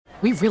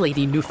We really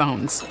need new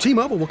phones.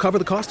 T-Mobile will cover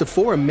the cost of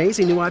 4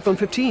 amazing new iPhone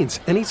 15s,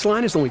 and each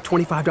line is only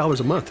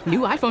 $25 a month. New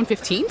iPhone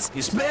 15s?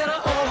 It's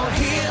better over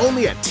here.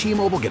 Only at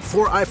T-Mobile, get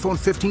 4 iPhone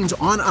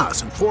 15s on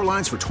us and 4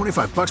 lines for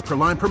 $25 per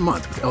line per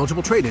month with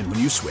eligible trade-in when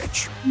you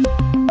switch.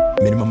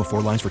 Minimum of 4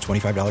 lines for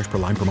 $25 per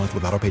line per month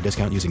with autopay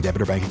discount using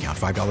debit or bank account.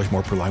 $5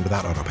 more per line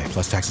without autopay,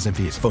 plus taxes and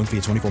fees. Phone fee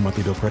at 24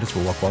 monthly bill credits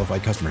for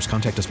well-qualified customers.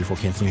 Contact us before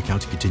canceling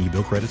account to continue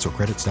bill credits or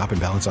credit stop and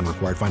balance on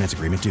required finance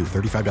agreement due.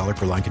 $35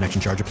 per line connection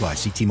charge applies.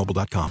 See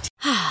T-Mobile.com.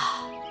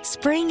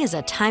 Spring is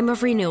a time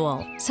of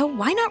renewal, so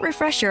why not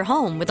refresh your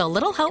home with a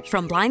little help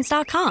from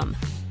Blinds.com?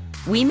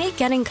 We make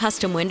getting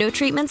custom window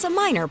treatments a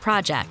minor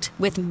project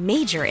with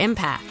major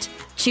impact.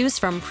 Choose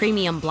from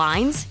premium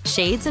blinds,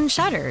 shades, and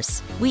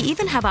shutters. We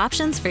even have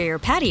options for your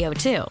patio,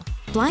 too.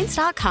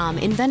 Blinds.com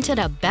invented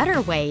a better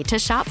way to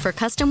shop for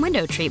custom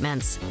window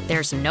treatments.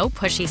 There's no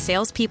pushy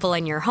salespeople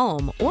in your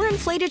home or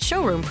inflated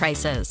showroom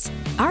prices.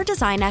 Our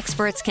design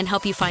experts can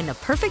help you find the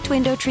perfect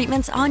window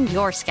treatments on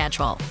your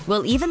schedule.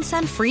 We'll even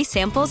send free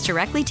samples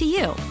directly to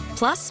you.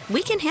 Plus,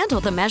 we can handle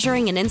the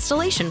measuring and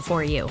installation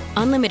for you.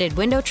 Unlimited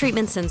window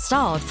treatments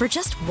installed for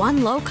just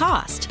one low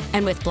cost.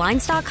 And with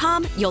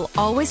Blinds.com, you'll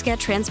always get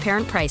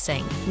transparent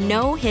pricing.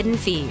 No hidden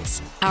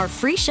fees. Our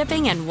free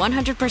shipping and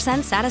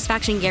 100%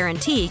 satisfaction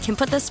guarantee can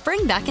put the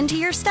spring back into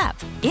your step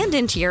and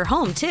into your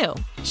home, too.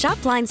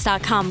 Shop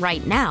Blinds.com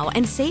right now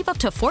and save up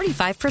to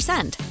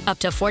 45%. Up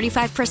to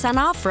 45%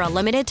 off for a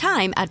limited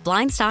time at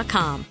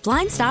Blinds.com.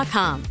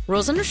 Blinds.com.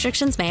 Rules and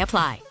restrictions may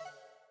apply.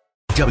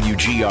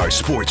 WGR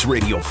Sports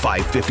Radio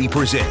 550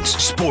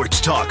 presents Sports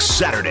Talk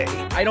Saturday.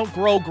 I don't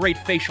grow great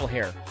facial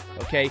hair,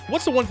 okay?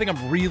 What's the one thing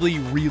I'm really,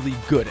 really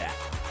good at?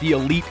 The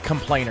elite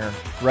complainer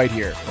right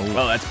here. Oh,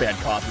 well, that's bad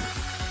coffee.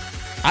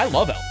 I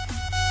love Elf.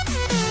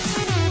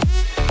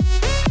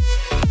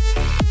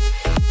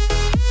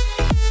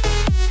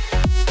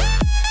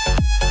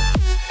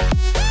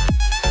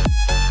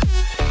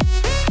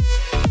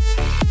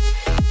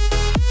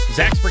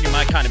 Zach's bringing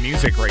my kind of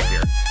music right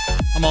here.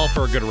 I'm all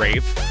for a good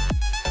rave.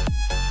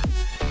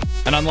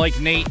 And unlike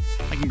Nate,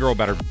 I can grow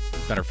better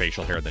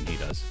facial hair than he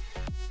does.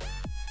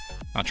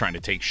 Not trying to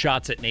take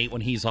shots at Nate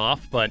when he's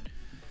off, but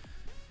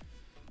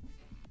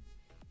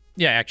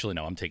yeah, actually,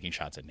 no, I'm taking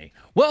shots at Nate.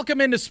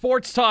 Welcome into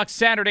Sports Talk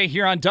Saturday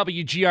here on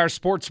WGR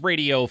Sports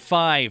Radio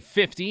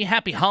 550.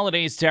 Happy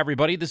holidays to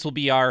everybody. This will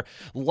be our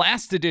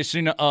last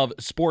edition of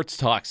Sports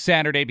Talk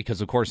Saturday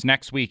because, of course,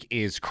 next week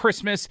is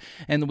Christmas,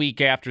 and the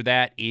week after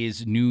that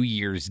is New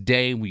Year's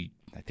Day.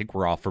 I think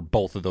we're off for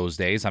both of those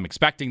days. I'm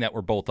expecting that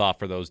we're both off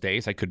for those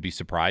days. I could be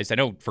surprised. I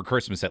know for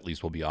Christmas at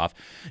least we'll be off.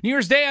 New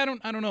Year's Day, I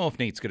don't know if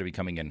Nate's going to be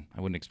coming in.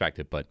 I wouldn't expect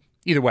it, but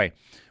either way,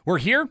 we're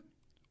here.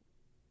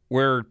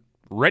 We're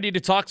ready to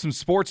talk some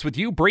sports with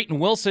you. Brayton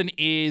Wilson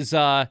is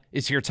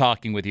here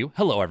talking with you.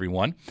 Hello,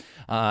 everyone.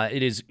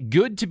 It is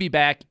good to be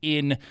back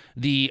in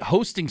the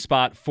hosting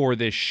spot for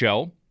this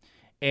show,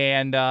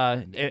 and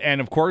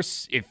of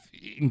course,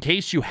 in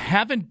case you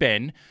haven't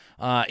been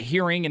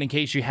hearing, and in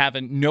case you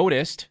haven't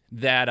noticed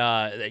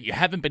that you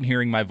haven't been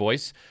hearing my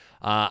voice,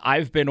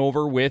 I've been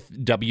over with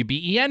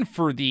WBEN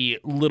for the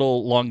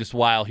little longest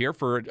while here,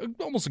 for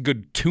almost a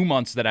good 2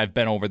 months that I've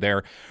been over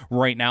there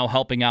right now,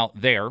 helping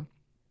out there.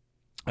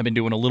 I've been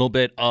doing a little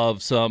bit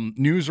of some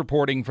news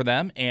reporting for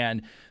them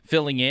and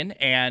filling in,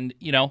 and,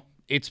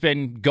 it's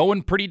been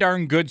going pretty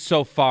darn good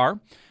so far.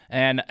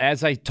 And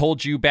as I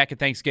told you back at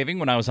Thanksgiving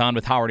when I was on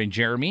with Howard and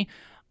Jeremy,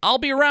 I'll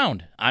be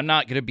around. I'm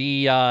not going to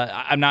be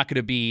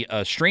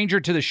a stranger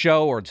to the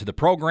show or to the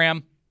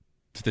program,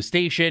 to the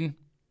station.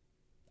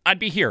 I'd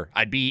be here.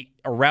 I'd be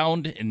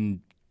around and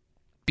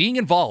being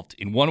involved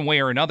in one way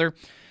or another.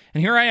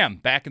 And here I am,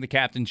 back in the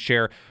captain's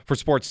chair for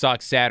Sports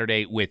Talk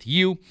Saturday with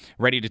you,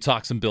 ready to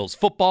talk some Bills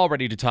football,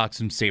 ready to talk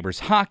some Sabres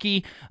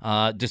hockey,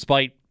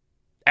 despite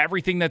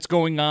everything that's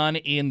going on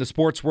in the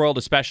sports world,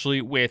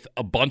 especially with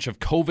a bunch of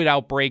COVID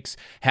outbreaks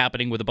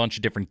happening with a bunch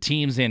of different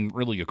teams and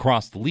really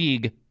across the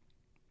league.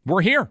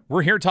 We're here.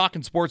 We're here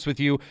talking sports with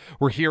you.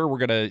 We're here.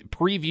 We're going to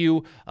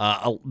preview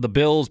the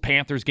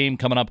Bills-Panthers game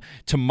coming up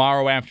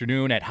tomorrow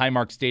afternoon at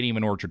Highmark Stadium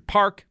in Orchard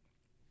Park.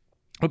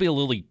 It'll be a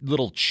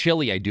little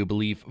chilly, I do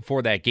believe,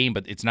 for that game,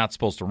 but it's not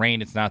supposed to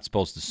rain. It's not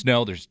supposed to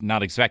snow. There's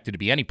not expected to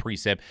be any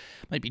precip.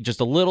 Might be just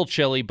a little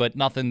chilly, but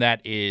nothing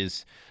that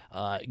is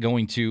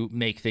going to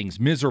make things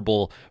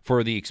miserable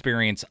for the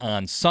experience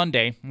on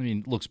Sunday. I mean,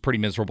 it looks pretty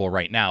miserable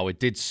right now. It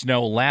did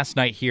snow last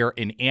night here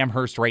in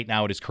Amherst. Right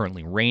now it is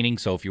currently raining,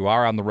 so if you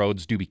are on the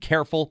roads, do be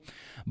careful.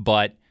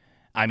 But,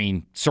 I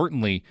mean,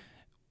 certainly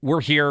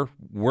we're here.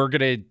 We're going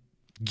to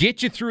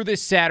get you through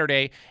this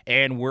Saturday,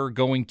 and we're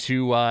going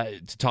to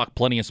talk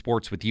plenty of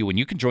sports with you. And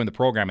you can join the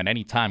program at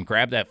any time.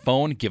 Grab that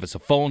phone, give us a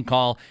phone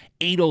call.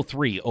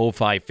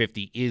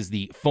 803-0550 is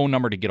the phone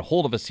number to get a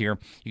hold of us here.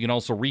 You can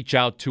also reach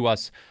out to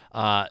us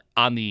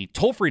on the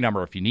toll-free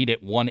number if you need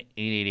it,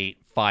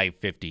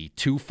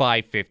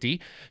 1-888-550-2550.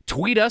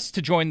 Tweet us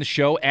to join the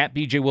show at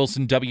BJ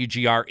Wilson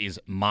WGR is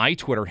my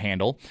Twitter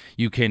handle.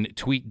 You can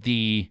tweet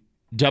the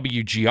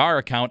WGR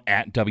account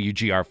at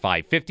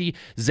WGR550.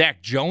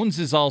 Zach Jones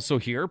is also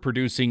here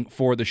producing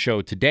for the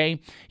show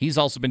today. He's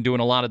also been doing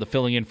a lot of the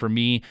filling in for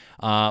me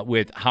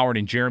with Howard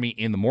and Jeremy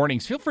in the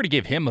mornings. Feel free to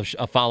give him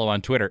a follow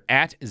on Twitter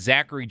at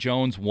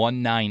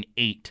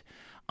ZacharyJones198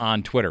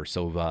 on Twitter.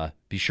 So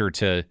be sure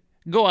to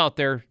go out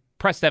there,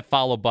 press that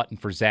follow button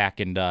for Zach,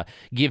 and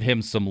give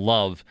him some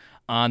love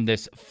on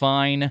this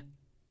fine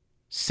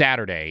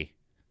Saturday,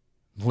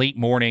 late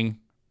morning,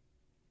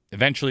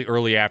 eventually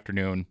early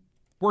afternoon.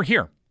 We're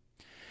here.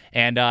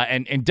 And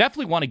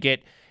definitely want to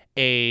get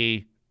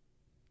a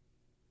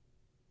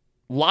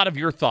lot of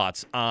your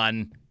thoughts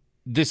on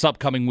this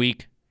upcoming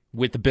week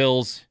with the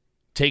Bills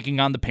taking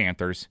on the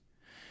Panthers.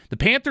 The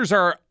Panthers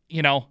are,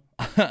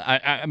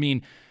 I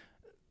mean,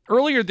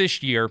 earlier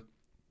this year,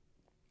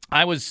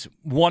 I was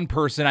one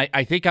person.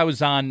 I think I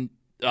was on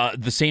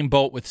the same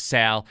boat with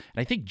Sal,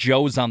 and I think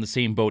Joe's on the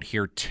same boat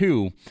here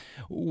too,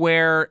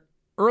 where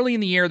early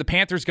in the year, the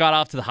Panthers got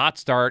off to the hot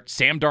start.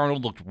 Sam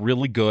Darnold looked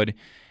really good.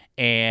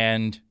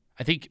 And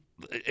I think,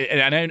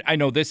 and I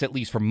know this at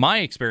least from my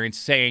experience,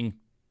 saying,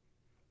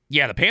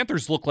 yeah, the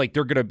Panthers look like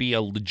they're going to be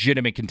a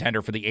legitimate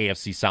contender for the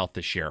AFC South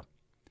this year.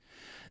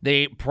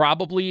 They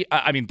probably,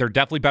 they're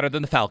definitely better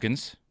than the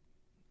Falcons.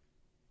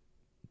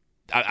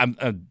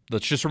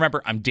 Let's just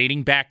remember, I'm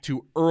dating back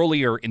to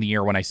earlier in the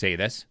year when I say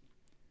this.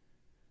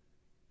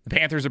 The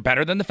Panthers are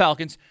better than the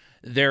Falcons.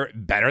 They're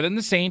better than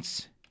the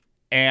Saints.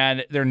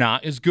 And they're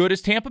not as good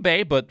as Tampa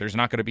Bay, but there's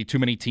not going to be too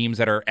many teams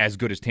that are as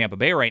good as Tampa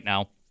Bay right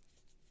now.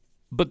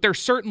 But they're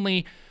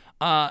certainly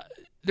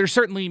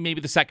maybe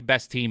the second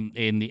best team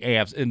in the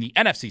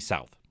NFC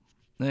South.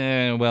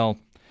 Well,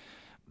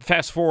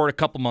 fast forward a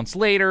couple months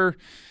later,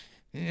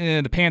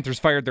 the Panthers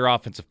fired their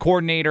offensive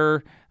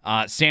coordinator.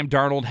 Sam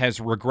Darnold has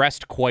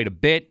regressed quite a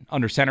bit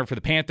under center for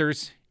the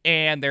Panthers,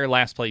 and they're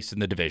last place in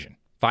the division,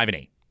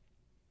 5-8.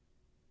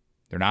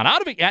 They're not out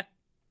of it yet,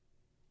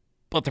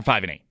 but they're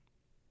 5-8.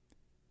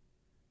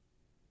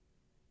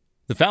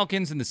 The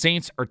Falcons and the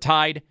Saints are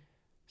tied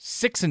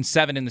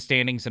 6-7 in the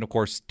standings, and of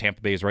course,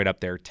 Tampa Bay is right up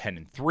there,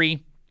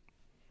 10-3.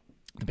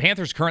 The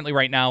Panthers currently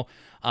right now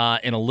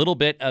in a little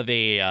bit of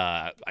a,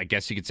 I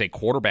guess you could say,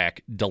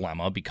 quarterback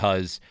dilemma,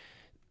 because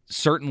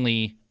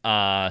certainly,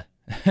 they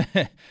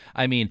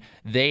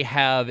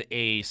have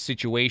a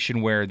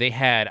situation where they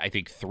had, I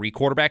think, 3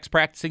 quarterbacks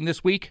practicing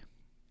this week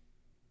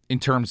in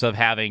terms of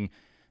having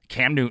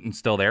Cam Newton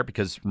still there,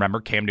 because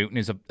remember, Cam Newton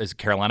is a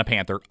Carolina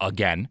Panther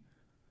again.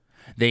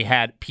 They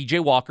had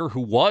P.J. Walker,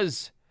 who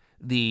was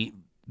the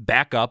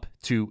backup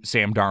to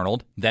Sam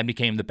Darnold, then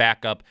became the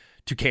backup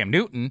to Cam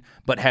Newton,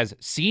 but has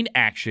seen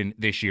action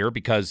this year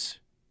because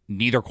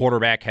neither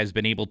quarterback has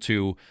been able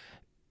to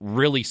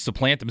really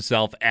supplant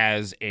himself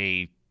as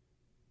a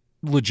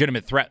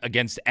legitimate threat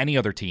against any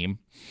other team.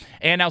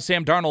 And now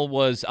Sam Darnold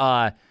was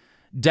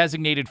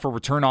designated for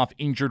return off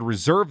injured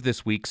reserve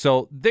this week,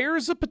 so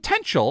there's a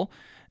potential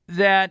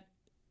that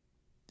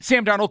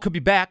Sam Darnold could be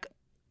back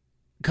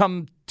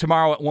come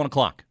tomorrow at 1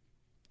 o'clock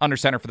under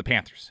center for the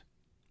Panthers.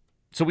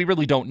 So we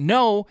really don't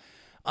know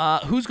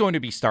who's going to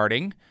be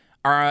starting.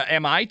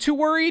 Am I too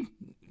worried?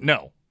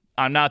 No,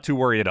 I'm not too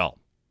worried at all.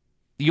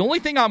 The only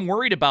thing I'm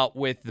worried about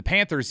with the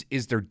Panthers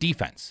is their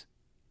defense.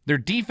 Their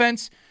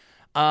defense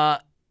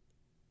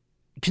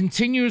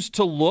continues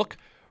to look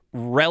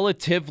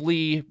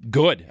relatively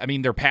good. I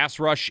mean, their pass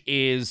rush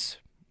is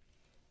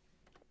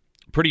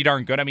pretty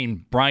darn good. I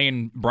mean,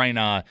 Brian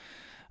Burns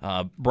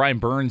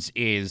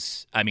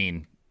is,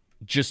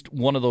 just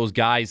one of those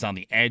guys on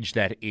the edge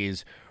that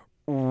is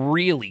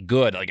really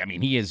good.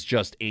 He is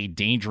just a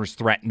dangerous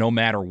threat no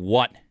matter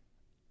what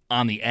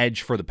on the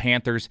edge for the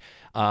Panthers.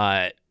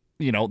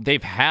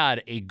 They've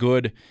had a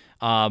good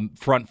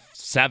front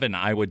seven,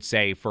 I would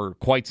say, for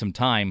quite some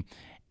time.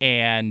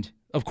 And,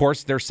 of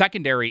course, their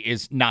secondary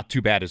is not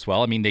too bad as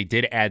well. They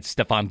did add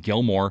Stephon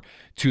Gilmore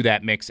to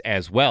that mix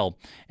as well.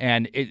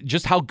 And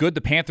just how good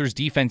the Panthers'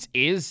 defense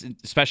is,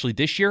 especially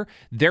this year,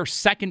 they're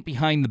second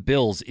behind the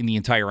Bills in the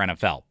entire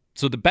NFL.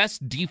 So the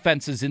best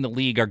defenses in the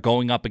league are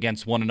going up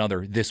against one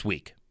another this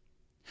week.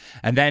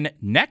 And then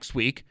next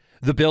week,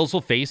 the Bills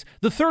will face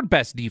the third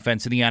best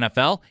defense in the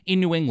NFL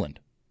in New England.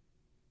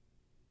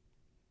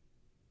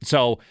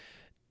 So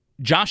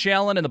Josh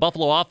Allen and the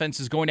Buffalo offense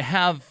is going to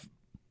have,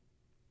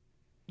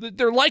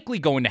 they're likely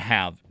going to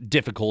have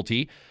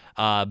difficulty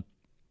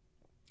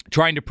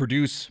trying to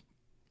produce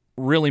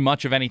really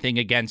much of anything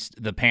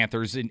against the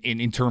Panthers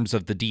in terms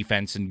of the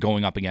defense and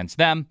going up against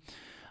them.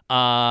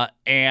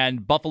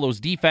 And Buffalo's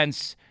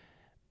defense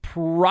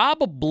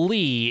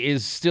probably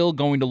is still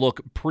going to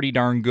look pretty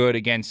darn good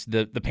against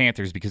the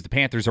Panthers, because the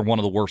Panthers are one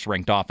of the worst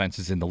ranked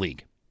offenses in the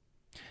league.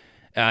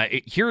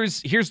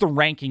 Here's the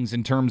rankings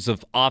in terms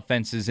of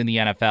offenses in the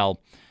NFL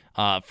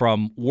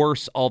from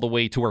worst all the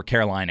way to where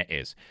Carolina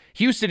is.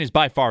 Houston is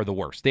by far the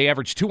worst. They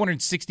average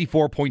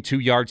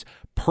 264.2 yards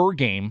per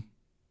game,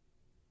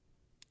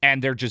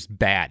 and they're just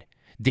bad.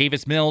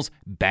 Davis Mills,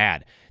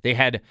 bad. They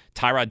had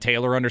Tyrod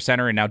Taylor under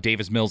center, and now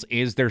Davis Mills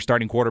is their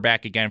starting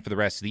quarterback again for the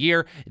rest of the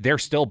year. They're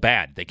still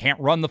bad. They can't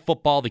run the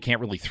football. They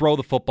can't really throw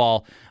the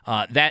football.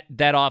 That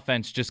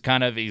offense just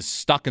kind of is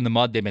stuck in the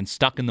mud. They've been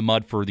stuck in the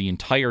mud for the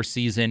entire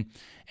season,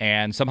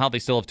 and somehow they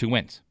still have 2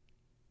 wins.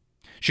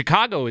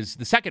 Chicago is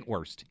the second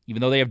worst,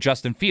 even though they have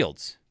Justin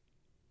Fields.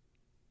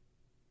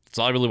 That's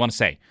all I really want to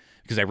say,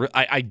 because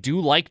I do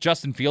like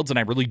Justin Fields, and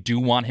I really do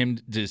want him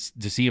to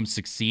see him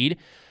succeed.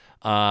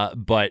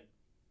 But,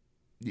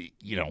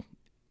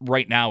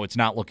 right now it's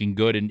not looking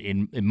good.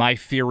 In my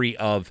theory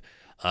of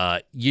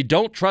you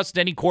don't trust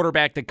any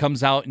quarterback that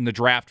comes out in the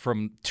draft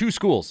from 2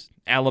 schools,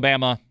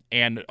 Alabama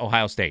and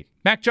Ohio State.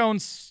 Mac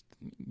Jones,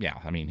 yeah,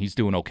 I mean, he's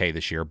doing okay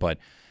this year, but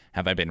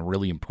have I been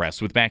really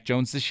impressed with Mac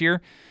Jones this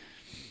year?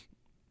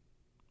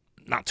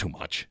 Not too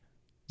much.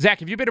 Zach,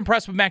 have you been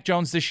impressed with Mac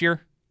Jones this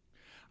year?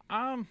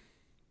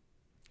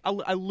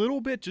 A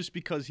little bit, just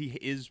because he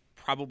is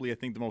probably, I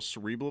think, the most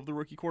cerebral of the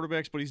rookie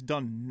quarterbacks, but he's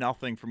done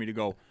nothing for me to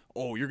go,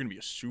 oh, you're going to be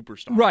a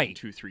superstar in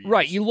 2-3 years.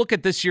 Right. You look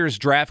at this year's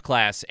draft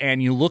class,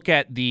 and you look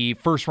at the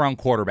first-round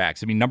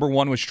quarterbacks. I mean, number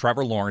 1 was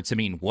Trevor Lawrence. I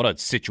mean, what a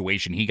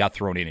situation he got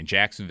thrown in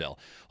Jacksonville.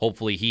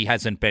 Hopefully he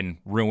hasn't been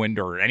ruined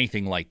or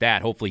anything like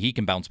that. Hopefully he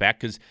can bounce back,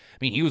 because, I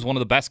mean, he was one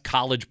of the best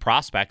college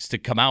prospects to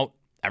come out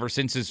ever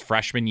since his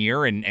freshman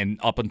year and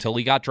up until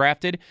he got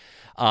drafted.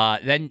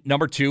 Then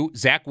number 2,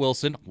 Zach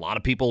Wilson. A lot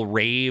of people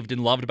raved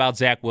and loved about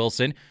Zach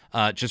Wilson.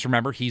 Just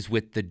remember, he's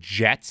with the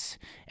Jets,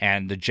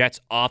 and the Jets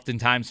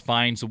oftentimes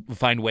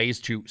find ways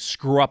to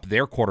screw up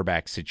their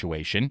quarterback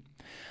situation.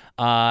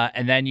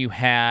 And then you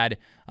had,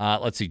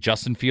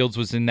 Justin Fields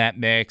was in that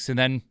mix, and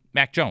then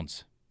Mac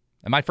Jones.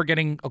 Am I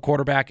forgetting a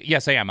quarterback?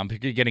 Yes, I am. I'm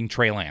forgetting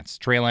Trey Lance.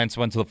 Trey Lance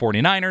went to the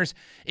 49ers.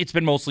 It's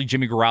been mostly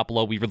Jimmy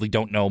Garoppolo. We really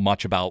don't know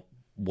much about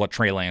what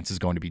Trey Lance is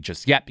going to be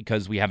just yet,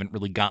 because we haven't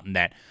really gotten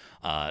that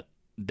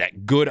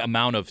good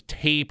amount of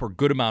tape or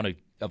good amount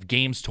of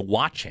games to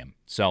watch him.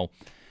 So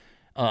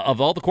of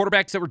all the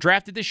quarterbacks that were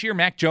drafted this year,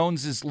 Mac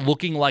Jones is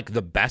looking like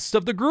the best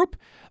of the group.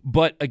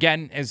 But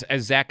again, as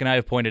Zach and I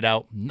have pointed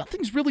out,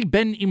 nothing's really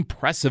been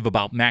impressive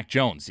about Mac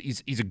Jones.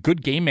 He's a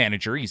good game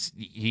manager.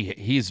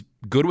 He's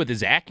good with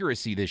his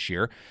accuracy this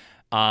year.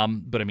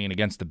 But I mean,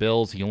 against the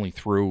Bills, he only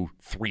threw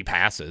 3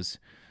 passes.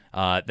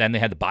 Then they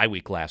had the bye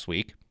week last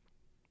week.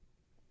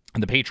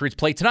 And the Patriots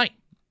play tonight,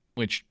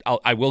 which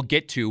I will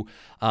get to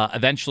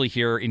eventually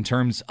here in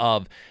terms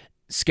of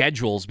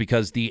schedules,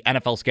 because the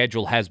NFL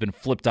schedule has been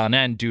flipped on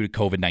end due to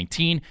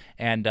COVID-19,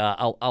 and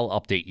I'll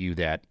update you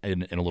that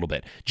in a little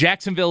bit.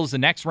 Jacksonville is the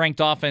next ranked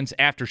offense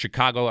after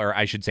Chicago, or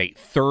I should say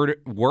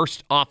 3rd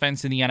worst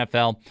offense in the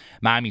NFL.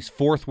 Miami's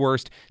 4th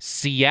worst.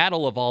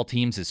 Seattle, of all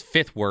teams, is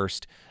 5th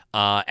worst.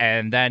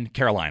 And then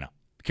Carolina.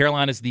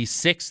 Carolina is the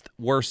 6th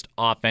worst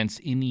offense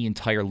in the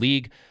entire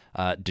league.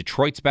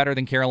 Detroit's better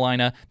than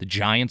Carolina. The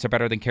Giants are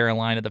better than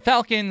Carolina. The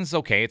Falcons,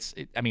 okay,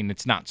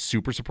 it's not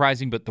super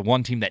surprising, but the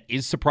one team that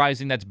is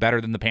surprising that's better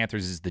than the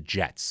Panthers is the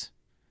Jets.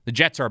 The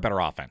Jets are a better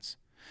offense.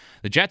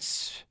 The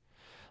Jets,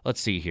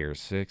 let's see here,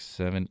 6,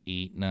 7,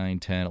 8, 9,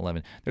 10,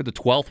 11. They're the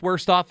 12th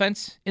worst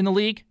offense in the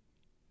league.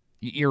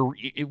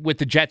 With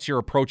the Jets, you're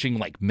approaching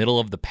like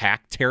middle of the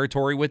pack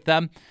territory with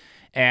them,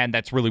 and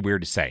that's really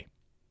weird to say.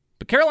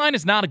 But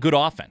Carolina's not a good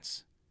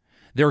offense.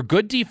 They're a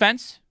good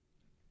defense.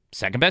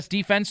 Second best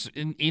defense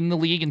in the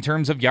league in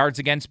terms of yards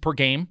against per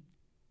game.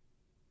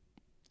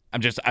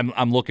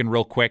 I'm looking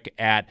real quick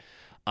at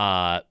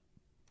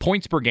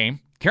points per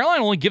game.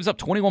 Carolina only gives up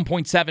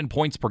 21.7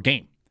 points per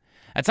game.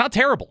 That's not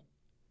terrible.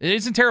 It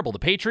isn't terrible. The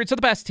Patriots are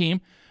the best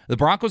team. The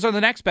Broncos are the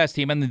next best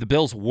team, and the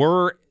Bills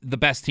were the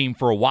best team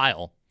for a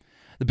while.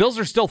 The Bills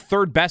are still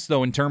 3rd best,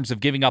 though, in terms of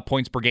giving up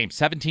points per game,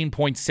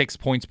 17.6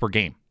 points per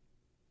game.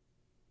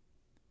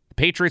 The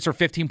Patriots are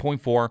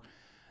 15.4.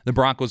 The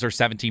Broncos are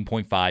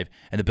 17.5,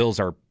 and the Bills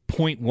are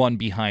 0.1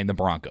 behind the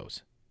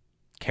Broncos.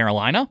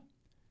 Carolina,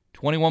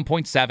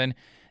 21.7.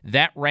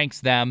 That ranks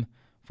them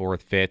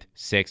 4th, 5th,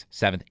 6th,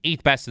 7th,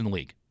 8th best in the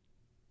league.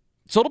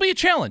 So it'll be a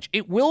challenge.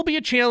 It will be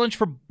a challenge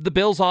for the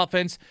Bills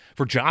offense,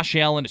 for Josh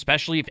Allen,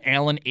 especially if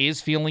Allen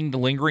is feeling the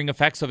lingering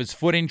effects of his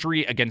foot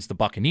injury against the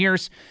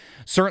Buccaneers.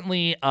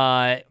 Certainly,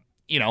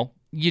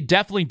 you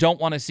definitely don't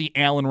want to see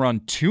Allen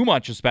run too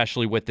much,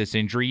 especially with this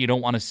injury. You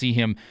don't want to see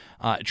him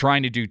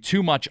trying to do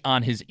too much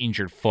on his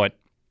injured foot.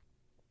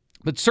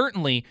 But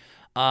certainly,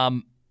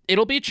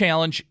 it'll be a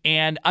challenge.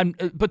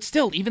 But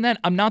still, even then,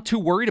 I'm not too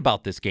worried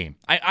about this game.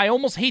 I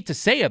almost hate to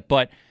say it,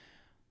 but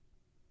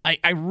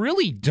I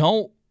really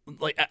don't.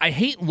 I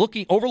hate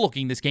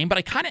overlooking this game, but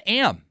I kind of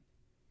am.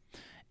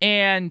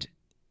 And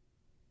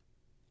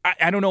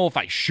I don't know if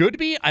I should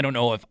be. I don't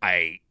know if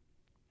I'm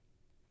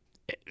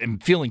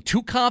feeling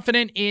too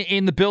confident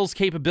in the Bills'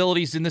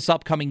 capabilities in this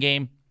upcoming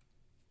game.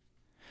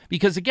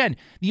 Because, again,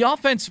 the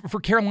offense for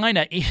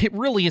Carolina, it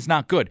really is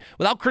not good.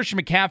 Without Christian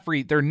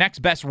McCaffrey, their next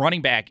best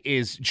running back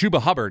is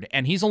Chuba Hubbard,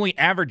 and he's only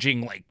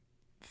averaging like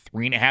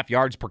 3.5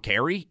 yards per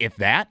carry, if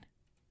that.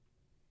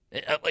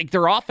 Like,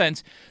 their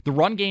offense, the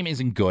run game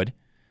isn't good.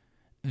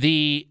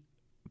 The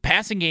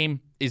passing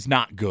game is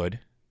not good.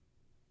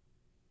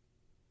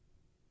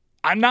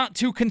 I'm not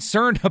too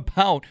concerned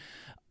about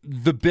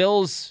the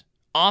Bills'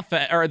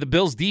 offense or the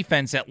Bills'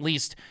 defense, at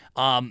least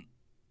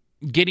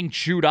getting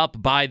chewed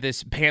up by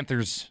this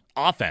Panthers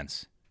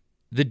offense.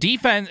 The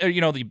defense,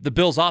 the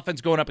Bills'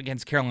 offense going up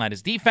against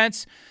Carolina's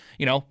defense.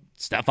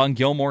 Stephon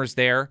Gilmore's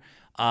there.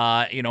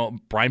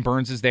 Brian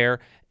Burns is there,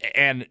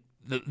 and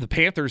the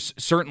Panthers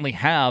certainly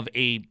have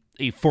a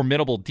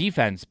formidable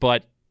defense,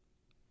 but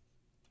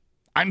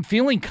I'm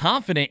feeling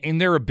confident in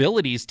their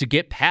abilities to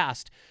get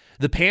past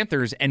the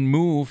Panthers and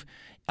move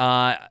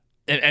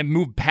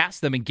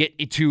past them and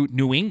get to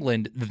New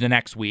England the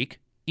next week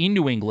in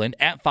New England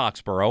at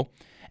Foxborough.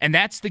 And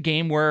that's the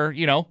game where,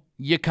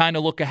 you kind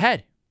of look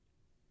ahead.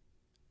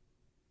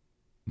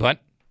 But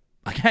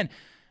again,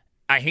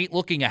 I hate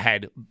looking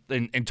ahead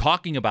and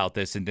talking about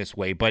this in this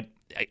way, but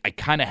I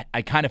kind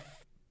of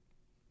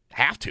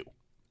have to,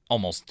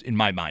 almost in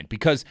my mind,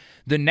 because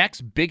the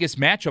next biggest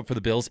matchup for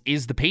the Bills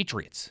is the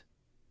Patriots.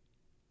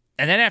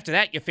 And then after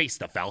that, you face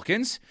the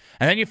Falcons,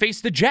 and then you face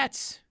the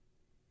Jets.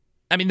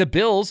 I mean, the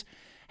Bills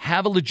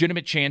have a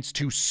legitimate chance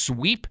to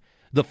sweep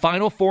the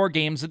final 4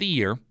 games of the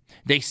year.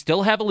 They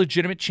still have a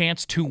legitimate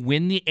chance to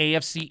win the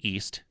AFC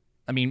East.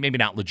 I mean, maybe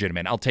not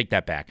legitimate. I'll take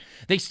that back.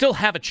 They still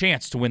have a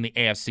chance to win the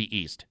AFC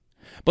East.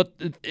 But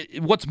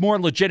what's more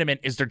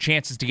legitimate is their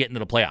chances to get into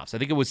the playoffs. I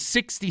think it was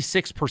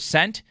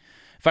 66%,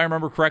 if I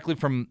remember correctly,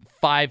 from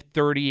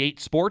 538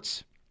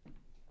 Sports.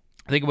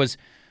 I think it was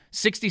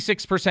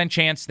 66%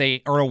 chance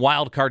they earn a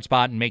wild card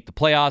spot and make the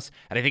playoffs,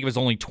 and I think it was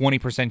only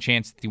 20%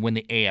 chance to win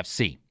the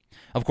AFC.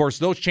 Of course,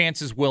 those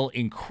chances will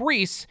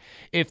increase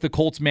if the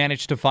Colts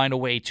manage to find a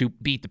way to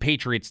beat the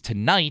Patriots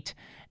tonight,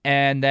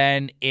 and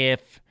then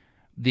if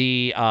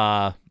the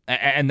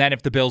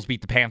Bills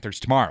beat the Panthers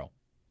tomorrow.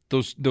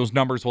 Those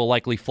numbers will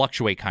likely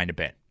fluctuate kind of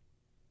bit.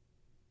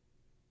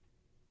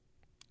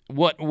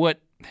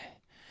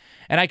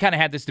 And I kind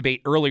of had this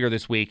debate earlier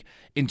this week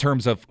in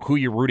terms of who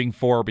you're rooting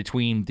for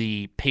between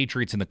the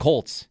Patriots and the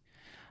Colts.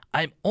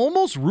 I'm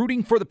almost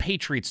rooting for the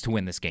Patriots to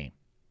win this game.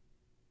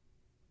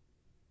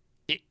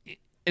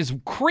 As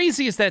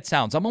crazy as that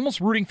sounds, I'm almost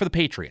rooting for the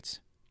Patriots.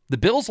 The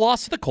Bills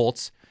lost to the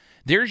Colts.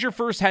 There's your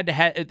first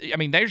head-to-head. I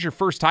mean, there's your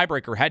first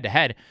tiebreaker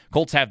head-to-head.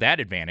 Colts have that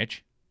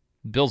advantage.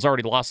 Bills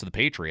already lost to the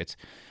Patriots.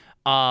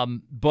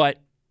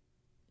 But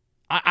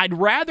I'd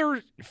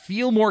rather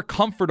feel more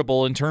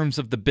comfortable in terms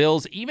of the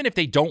Bills, even if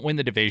they don't win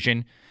the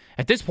division.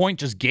 At this point,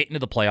 just get into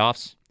the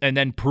playoffs and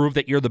then prove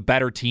that you're the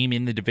better team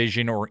in the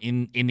division or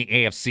in the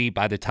AFC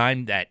by the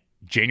time that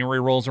January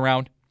rolls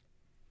around.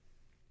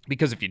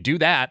 Because if you do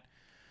that,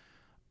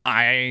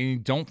 I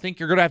don't think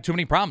you're going to have too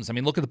many problems. I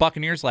mean, look at the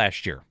Buccaneers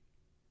last year.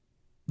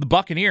 The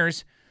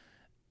Buccaneers,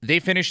 they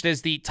finished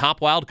as the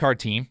top wild card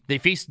team. They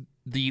faced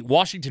the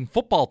Washington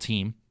football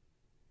team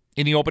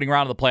in the opening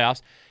round of the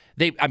playoffs.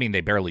 They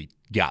barely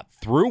got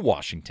through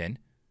Washington,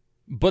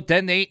 but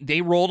then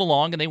they rolled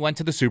along and they went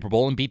to the Super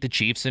Bowl and beat the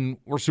Chiefs and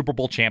were Super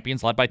Bowl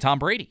champions led by Tom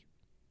Brady.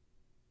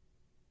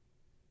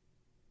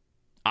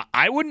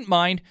 I wouldn't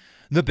mind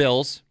the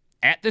Bills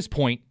at this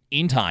point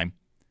in time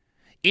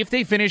if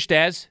they finished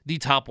as the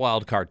top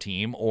wild card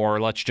team,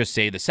 or let's just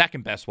say the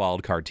second best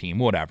wild card team,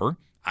 whatever.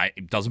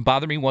 It doesn't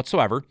bother me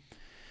whatsoever.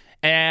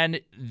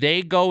 And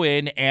they go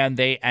in and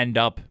they end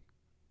up,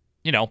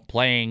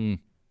 playing,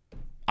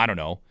 I don't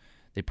know,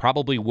 they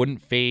probably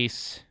wouldn't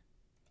face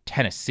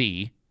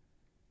Tennessee.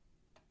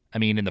 I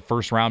mean, in the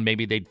first round,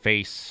 maybe they'd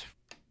face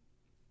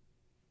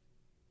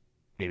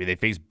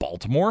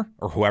Baltimore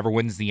or whoever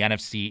wins the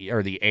NFC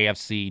or the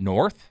AFC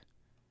North.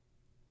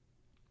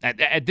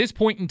 At this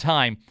point in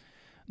time,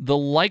 the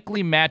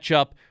likely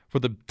matchup for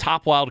the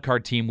top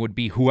wildcard team would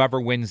be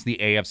whoever wins the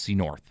AFC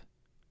North.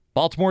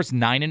 Baltimore's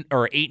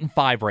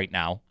 8-5 right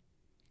now.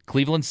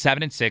 Cleveland's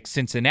 7-6.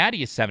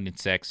 Cincinnati is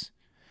 7-6.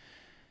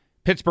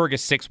 Pittsburgh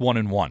is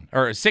 6-1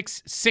 or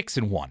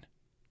 6-1.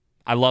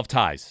 I love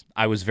ties.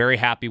 I was very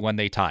happy when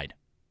they tied.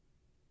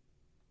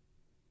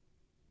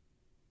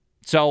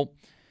 So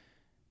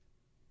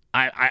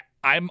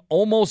I'm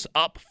almost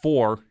up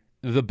for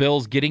the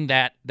Bills getting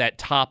that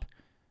top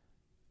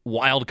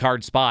wild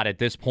card spot at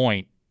this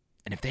point.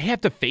 And if they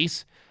have to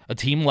face a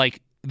team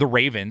like the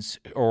Ravens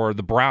or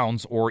the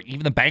Browns or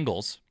even the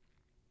Bengals,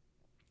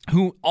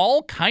 who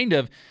all kind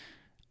of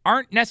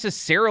aren't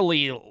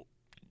necessarily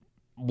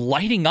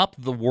lighting up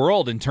the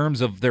world in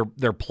terms of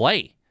their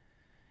play.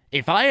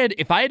 If I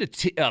had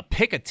to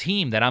pick a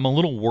team that I'm a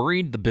little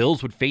worried the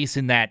Bills would face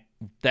in that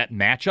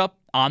matchup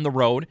on the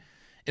road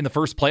in the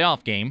first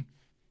playoff game,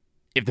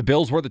 if the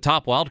Bills were the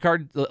top wild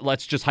card,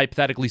 let's just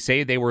hypothetically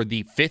say they were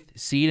the 5th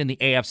seed in the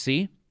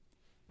AFC.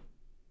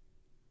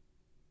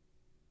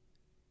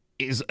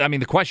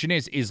 The question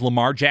is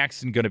Lamar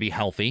Jackson going to be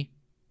healthy?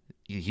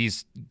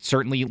 He's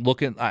certainly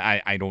looking.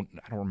 I don't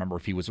remember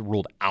if he was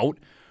ruled out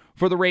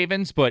for the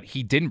Ravens, but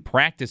he didn't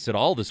practice at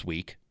all this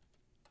week.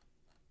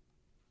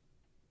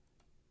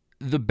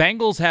 The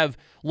Bengals have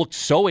looked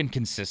so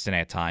inconsistent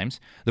at times.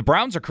 The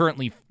Browns are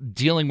currently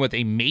dealing with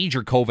a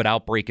major COVID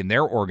outbreak in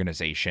their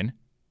organization.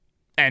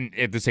 And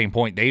at the same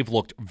point, they've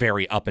looked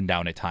very up and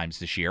down at times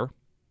this year.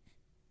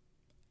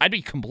 I'd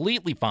be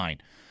completely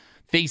fine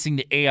facing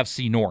the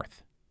AFC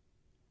North.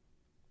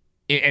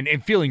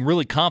 And feeling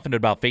really confident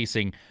about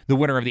facing the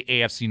winner of the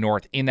AFC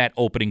North in that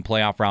opening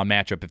playoff round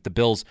matchup if the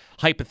Bills,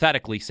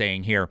 hypothetically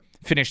saying here,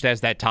 finished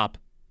as that top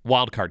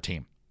wildcard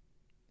team.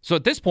 So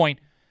at this point,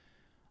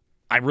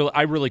 I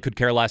really could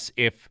care less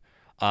if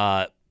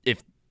the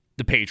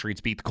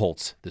Patriots beat the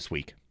Colts this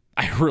week.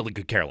 I really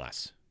could care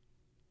less.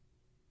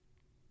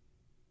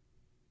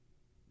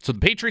 So the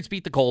Patriots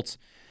beat the Colts.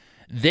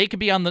 They could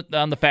be on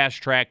the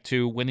fast track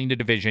to winning the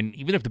division.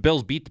 Even if the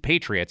Bills beat the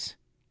Patriots,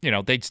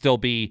 they'd still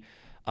be,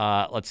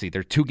 let's see,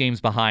 they're 2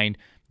 games behind.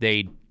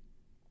 They'd,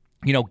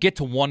 get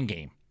to 1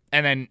 game,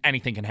 and then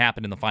anything can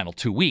happen in the final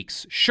 2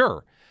 weeks.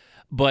 Sure.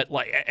 But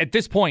at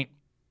this point,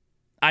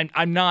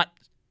 I'm not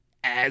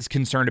as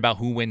concerned about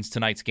who wins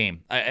tonight's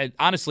game.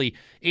 Honestly,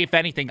 if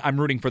anything, I'm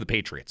rooting for the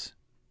Patriots.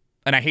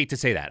 And I hate to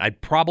say that. I'd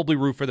probably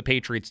root for the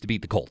Patriots to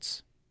beat the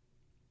Colts.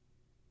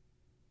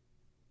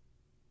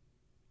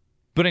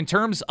 But in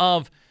terms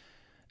of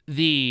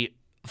the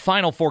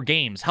final 4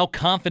 games, how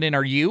confident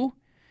are you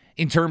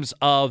in terms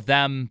of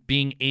them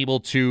being able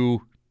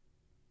to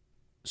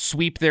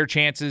sweep their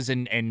chances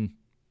and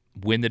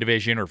win the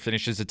division or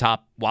finish as a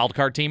top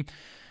wildcard team?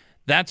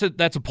 That's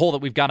a poll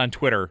that we've got on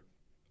Twitter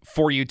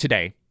for you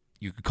today.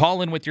 You can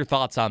call in with your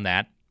thoughts on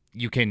that.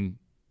 You can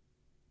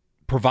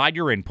provide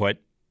your input.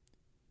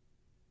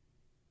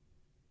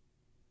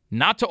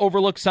 Not to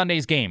overlook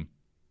Sunday's game,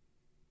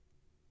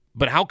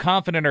 but how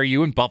confident are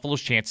you in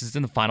Buffalo's chances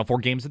in the final 4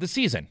 games of the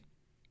season?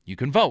 You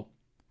can vote.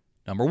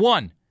 Number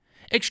 1,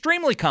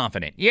 extremely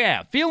confident.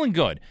 Yeah, feeling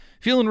good.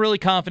 Feeling really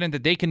confident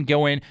that they can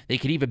go in. They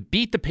could even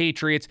beat the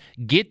Patriots,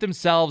 get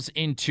themselves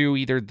into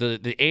either the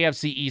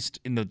AFC East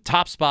in the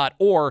top spot,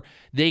 or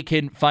they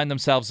can find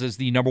themselves as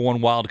the number 1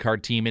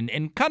 wildcard team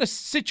and kind of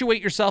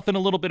situate yourself in a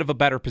little bit of a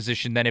better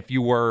position than if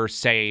you were,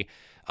 say,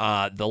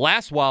 the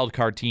last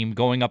wildcard team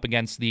going up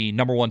against the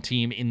number 1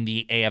 team in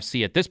the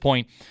AFC at this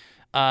point,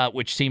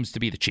 which seems to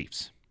be the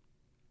Chiefs.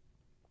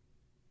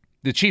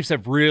 The Chiefs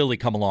have really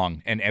come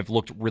along and have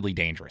looked really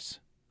dangerous.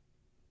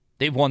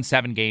 They've won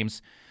 7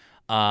 games.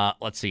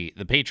 Let's see.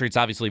 The Patriots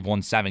obviously have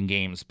won 7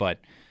 games, but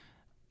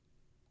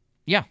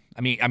yeah,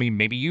 I mean,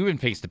 maybe you even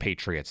face the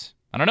Patriots.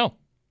 I don't know.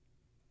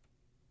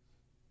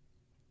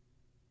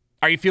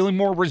 Are you feeling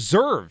more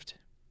reserved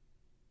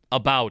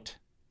about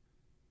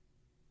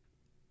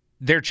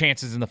their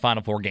chances in the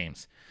final 4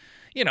 games?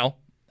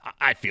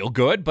 I feel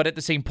good, but at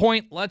the same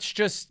point, let's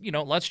just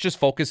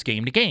focus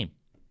game to game.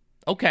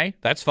 Okay,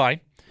 that's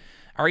fine.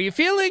 Are you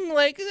feeling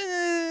like,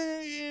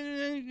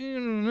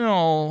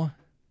 no,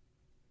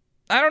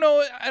 I don't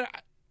know.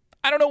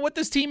 I don't know what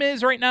this team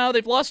is right now.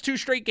 They've lost 2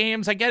 straight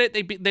games. I get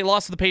it. They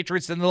lost to the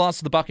Patriots, then they lost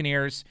to the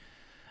Buccaneers.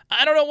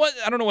 I don't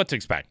know what to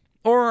expect.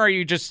 Or are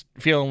you just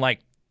feeling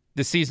like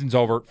the season's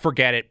over?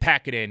 Forget it.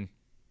 Pack it in.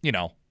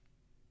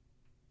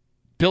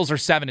 Bills are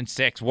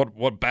 7-6.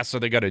 What best are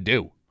they going to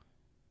do?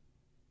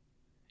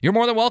 You're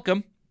more than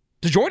welcome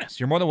to join us.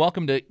 You're more than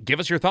welcome to give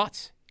us your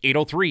thoughts.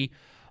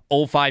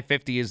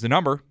 803-0550 is the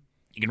number.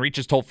 You can reach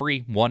us toll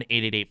free,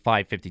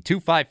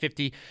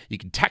 1-888-552-550. You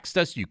can text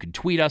us. You can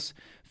tweet us.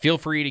 Feel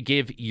free to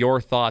give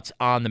your thoughts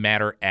on the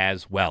matter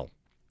as well.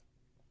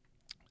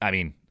 I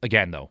mean,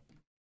 again, though,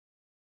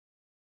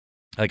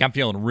 I'm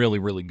feeling really,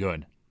 really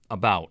good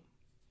about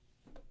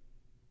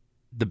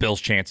the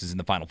Bills' chances in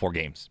the final 4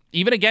 games.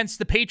 Even against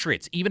the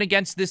Patriots, even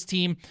against this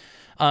team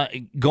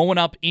going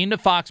up into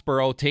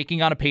Foxborough,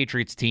 taking on a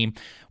Patriots team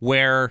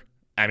where,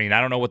 I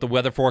don't know what the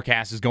weather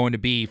forecast is going to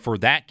be for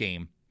that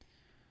game,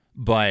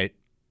 but,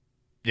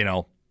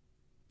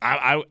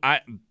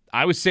 I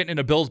was sitting in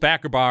a Bills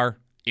backer bar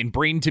in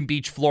Bradenton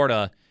Beach,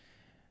 Florida,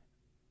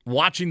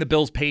 watching the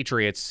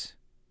Bills-Patriots,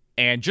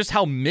 and just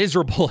how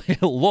miserable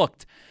it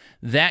looked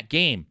that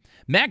game.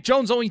 Mac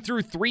Jones only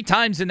threw 3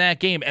 times in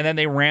that game, and then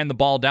they ran the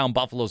ball down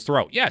Buffalo's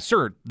throat. Yeah,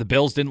 sure, the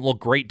Bills didn't look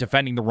great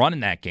defending the run in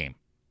that game.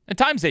 At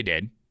times they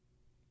did.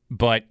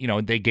 But,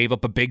 they gave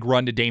up a big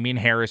run to Damian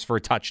Harris for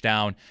a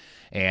touchdown,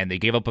 and they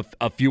gave up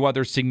a few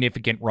other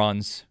significant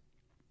runs.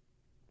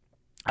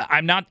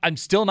 I'm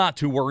still not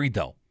too worried,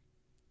 though.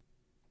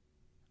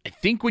 I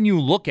think when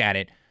you look at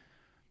it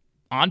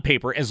on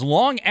paper, as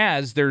long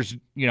as there's,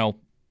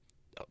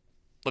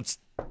 let's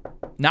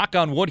knock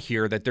on wood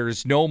here, that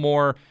there's no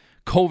more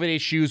COVID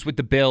issues with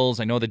the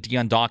Bills. I know that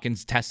Deion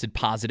Dawkins tested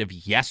positive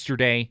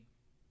yesterday.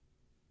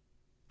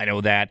 I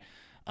know that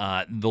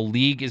the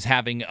league is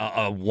having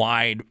a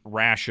wide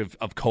rash of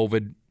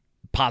COVID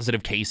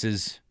positive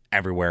cases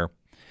everywhere.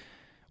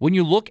 When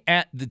you look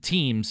at the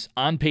teams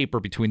on paper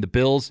between the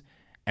Bills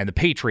and the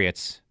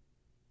Patriots,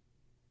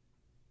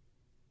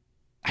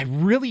 I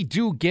really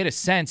do get a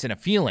sense and a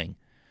feeling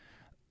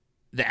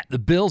that the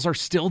Bills are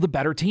still the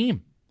better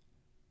team.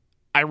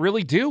 I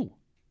really do.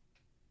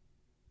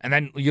 And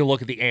then you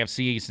look at the AFC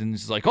East and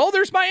it's like, oh,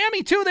 there's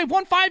Miami too. They've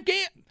won 5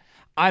 games.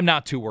 I'm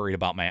not too worried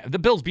about Miami. The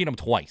Bills beat them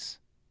twice.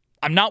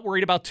 I'm not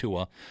worried about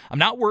Tua. I'm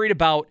not worried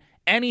about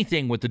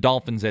anything with the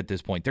Dolphins at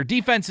this point. Their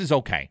defense is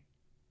okay.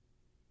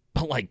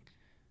 But,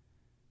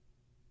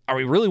 are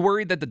we really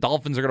worried that the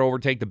Dolphins are going to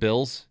overtake the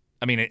Bills?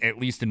 At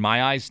least in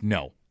my eyes,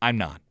 no, I'm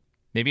not.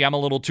 Maybe I'm a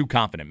little too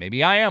confident.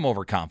 Maybe I am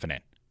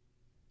overconfident.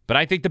 But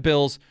I think the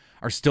Bills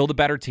are still the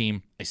better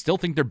team. I still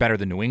think they're better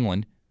than New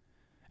England.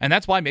 And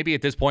that's why maybe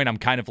at this point I'm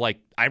kind of like,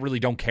 I really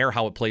don't care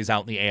how it plays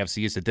out in the AFC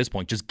East at this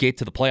point. Just get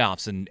to the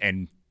playoffs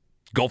and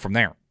go from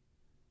there.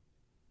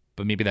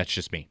 But maybe that's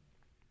just me.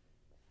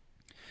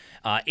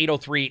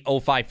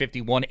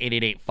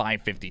 803-0550,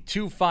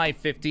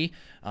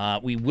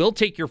 1-888-550-2550. We will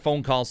take your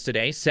phone calls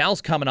today.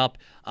 Sal's coming up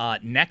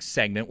next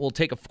segment. We'll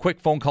take a quick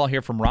phone call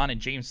here from Ron in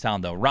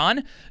Jamestown, though.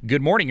 Ron,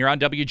 good morning. You're on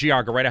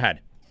WGR. Go right ahead.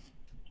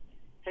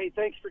 Hey,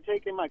 thanks for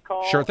taking my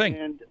call. Sure thing.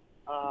 And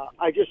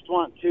I just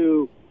want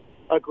to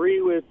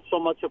agree with so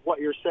much of what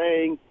you're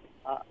saying.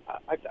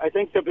 I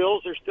think the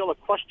Bills are still a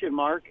question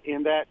mark,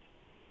 in that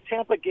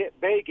Tampa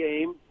Bay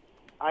game,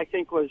 I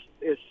think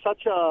is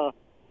such a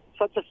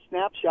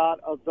snapshot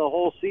of the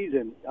whole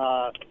season.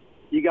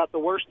 You got the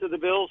worst of the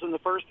Bills in the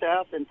first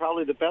half and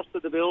probably the best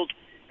of the Bills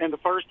in the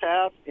first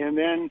half, and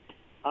then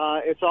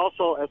it's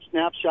also a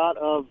snapshot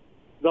of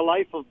the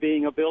life of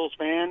being a Bills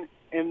fan.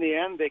 In the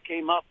end, they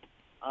came up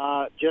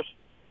just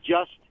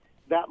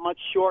that much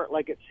short,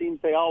 like it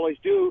seems they always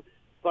do.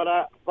 But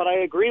I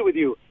agree with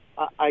you.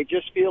 I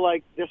just feel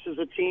like this is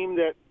a team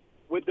that,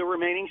 with the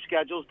remaining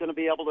schedule, is going to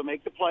be able to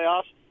make the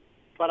playoffs.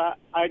 But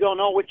I don't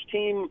know which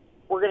team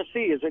we're going to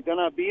see. Is it going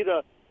to be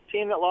the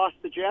team that lost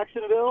to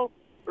Jacksonville,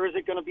 or is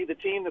it going to be the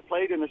team that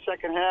played in the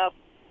second half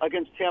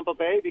against Tampa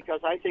Bay? Because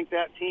I think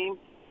that team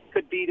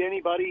could beat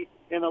anybody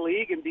in the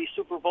league and be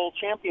Super Bowl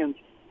champions.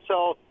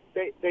 So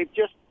they've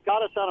just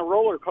got us on a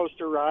roller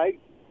coaster ride,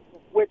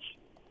 which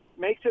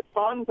makes it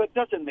fun but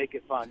doesn't make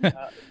it fun.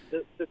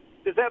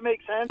 Does that make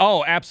sense?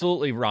 Oh,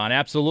 absolutely, Ron.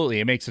 Absolutely.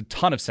 It makes a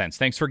ton of sense.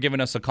 Thanks for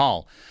giving us a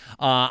call.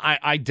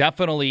 I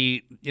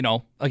definitely,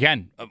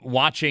 again,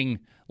 watching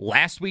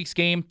last week's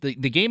game, the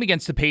game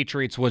against the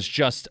Patriots was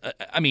just,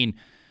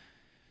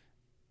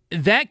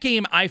 that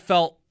game I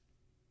felt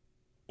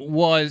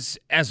was,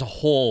 as a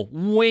whole,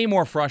 way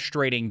more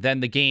frustrating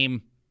than the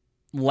game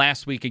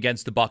last week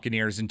against the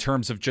Buccaneers in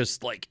terms of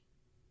just like,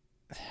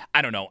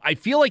 I don't know. I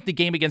feel like the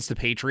game against the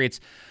Patriots,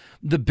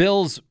 the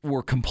Bills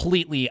were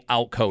completely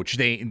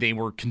outcoached. They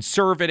were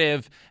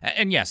conservative,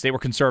 and yes, they were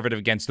conservative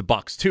against the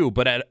Bucs too.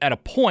 But at a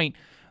point,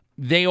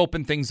 they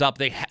opened things up.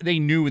 They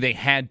knew they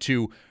had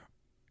to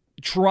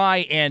try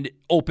and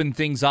open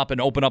things up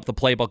and open up the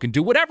playbook and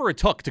do whatever it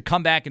took to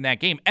come back in that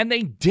game, and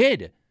they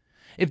did.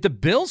 If the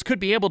Bills could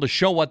be able to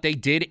show what they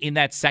did in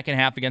that second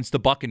half against the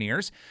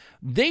Buccaneers,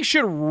 they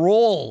should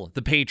roll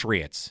the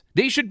Patriots.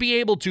 They should be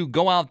able to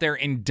go out there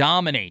and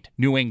dominate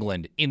New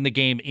England in the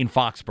game in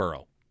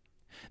Foxborough.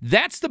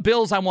 That's the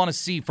Bills I want to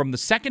see from the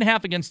second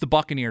half against the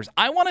Buccaneers.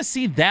 I want to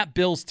see that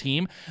Bills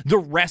team the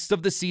rest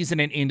of the season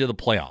and into the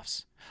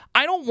playoffs.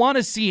 I don't want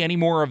to see any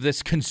more of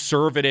this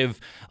conservative,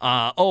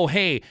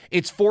 hey,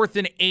 it's 4th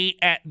and 8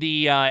 at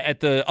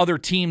the other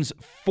team's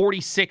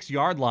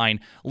 46-yard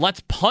line.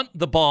 Let's punt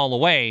the ball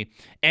away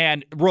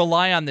and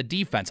rely on the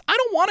defense. I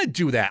don't want to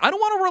do that. I don't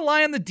want to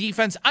rely on the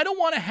defense. I don't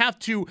want to have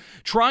to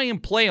try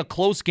and play a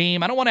close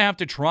game. I don't want to have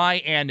to try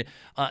and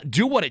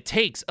do what it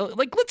takes.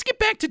 Let's get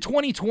back to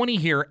 2020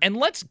 here, and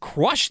let's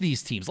crush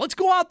these teams. Let's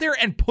go out there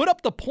and put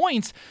up the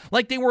points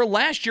like they were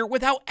last year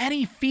without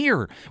any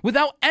fear,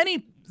 without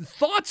any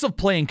thoughts of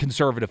playing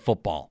conservative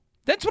football.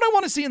 That's what I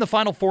want to see in the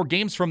final 4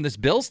 games from this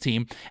Bills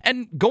team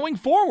and going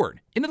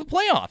forward into the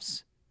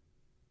playoffs.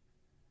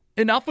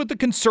 Enough with the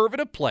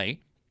conservative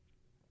play.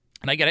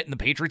 And I get it, in the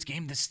Patriots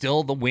game,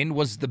 the wind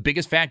was the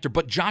biggest factor,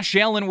 but Josh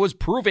Allen was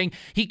proving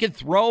he could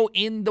throw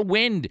in the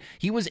wind.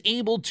 He was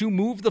able to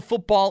move the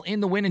football in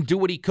the wind and do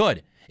what he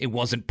could. It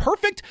wasn't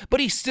perfect, but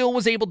he still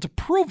was able to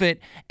prove it,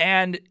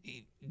 and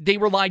they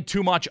relied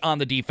too much on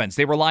the defense.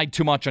 They relied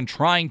too much on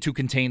trying to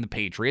contain the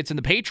Patriots, and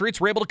the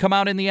Patriots were able to come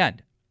out in the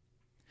end.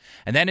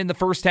 And then in the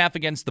first half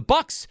against the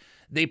Bucs,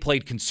 they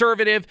played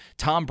conservative.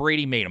 Tom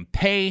Brady made them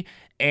pay.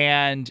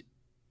 And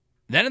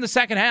then in the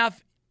second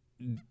half,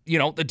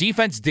 the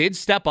defense did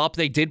step up.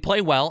 They did play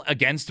well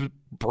against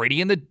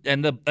Brady and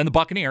the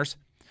Buccaneers.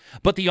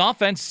 But the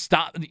offense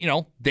stopped.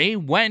 They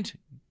went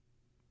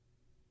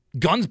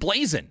guns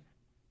blazing.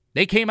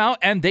 They came out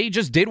and they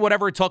just did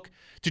whatever it took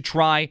to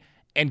try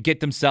and get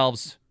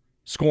themselves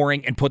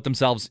scoring and put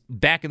themselves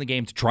back in the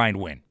game to try and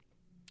win.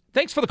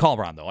 Thanks for the call,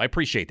 Ron, though. I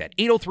appreciate that.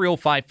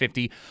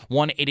 803-0550,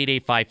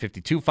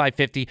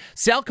 1-888-550-2550.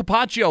 Sal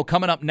Capaccio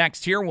coming up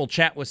next here. We'll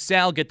chat with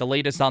Sal, get the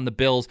latest on the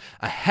Bills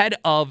ahead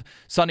of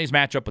Sunday's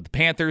matchup with the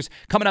Panthers.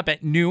 Coming up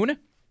at noon,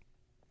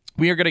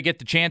 we are going to get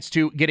the chance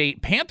to get a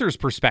Panthers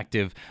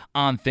perspective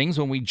on things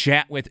when we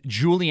chat with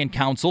Julian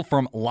Council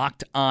from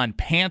Locked On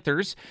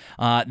Panthers.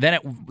 Then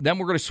we're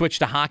going to switch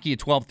to hockey at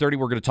 12:30.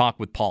 We're going to talk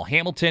with Paul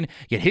Hamilton,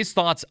 get his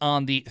thoughts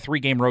on the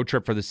 3-game road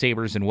trip for the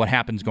Sabres and what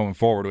happens going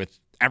forward with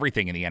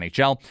everything in the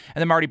NHL.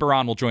 And then Marty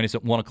Baron will join us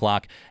at 1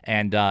 o'clock,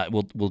 and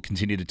we'll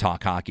continue to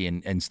talk hockey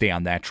and stay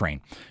on that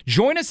train.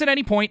 Join us at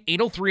any point,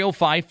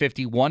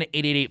 803-0550,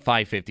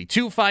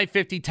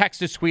 1-888-550-2550.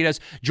 Text us, tweet us,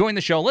 join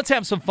the show. Let's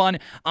have some fun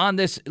on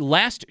this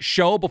last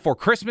show before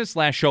Christmas,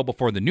 last show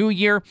before the new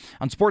year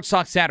on Sports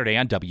Talk Saturday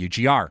on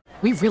WGR.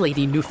 We really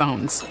need new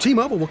phones.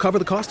 T-Mobile will cover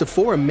the cost of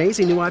 4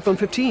 amazing new iPhone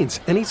 15s,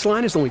 and each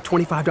line is only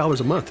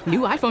 $25 a month.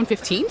 New iPhone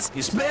 15s?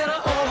 It's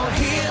better over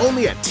here.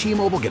 Only at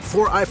T-Mobile, get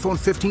 4 iPhone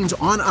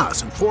 15s on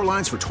us and 4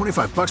 lines for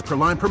 $25 per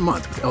line per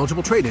month with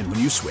eligible trade-in when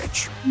you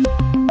switch.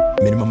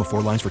 Minimum of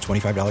 4 lines for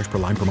 $25 per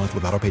line per month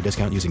with autopay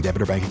discount using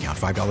debit or bank account.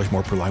 $5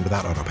 more per line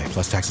without autopay,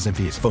 plus taxes and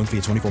fees. Phone fee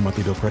at 24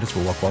 monthly bill credits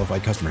for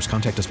well-qualified customers.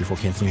 Contact us before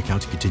canceling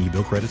account to continue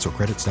bill credits or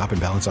credit stop and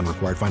balance on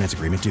required finance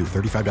agreement due.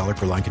 $35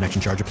 per line connection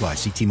charge applies.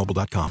 See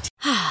T-Mobile.com.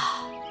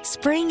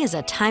 Spring is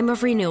a time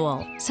of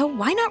renewal, so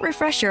why not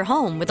refresh your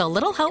home with a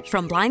little help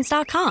from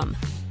Blinds.com?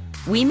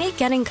 We make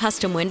getting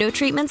custom window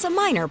treatments a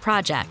minor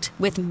project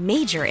with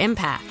major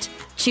impact.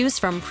 Choose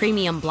from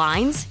premium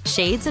blinds,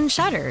 shades, and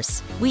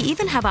shutters. We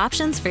even have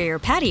options for your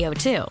patio,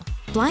 too.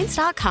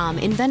 Blinds.com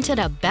invented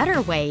a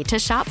better way to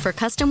shop for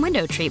custom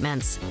window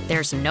treatments.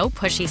 There's no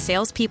pushy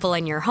salespeople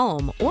in your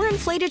home or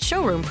inflated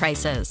showroom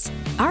prices.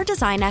 Our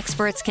design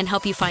experts can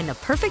help you find the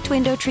perfect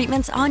window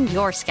treatments on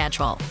your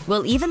schedule.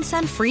 We'll even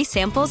send free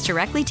samples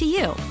directly to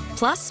you.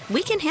 Plus,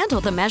 we can handle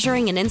the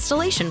measuring and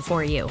installation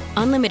for you.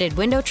 Unlimited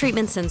window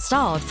treatments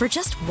installed for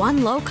just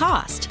one low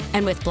cost.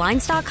 And with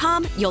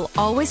Blinds.com, you'll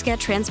always get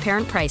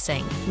transparent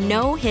pricing.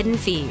 No hidden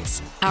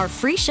fees. Our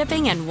free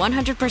shipping and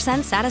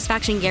 100%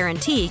 satisfaction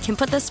guarantee can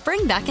put the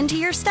spring back into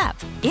your step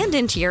and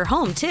into your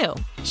home, too.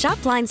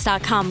 Shop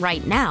Blinds.com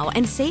right now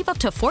and save up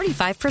to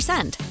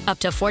 45%. Up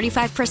to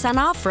 45%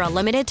 off for a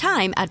limited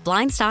time at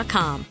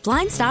Blinds.com.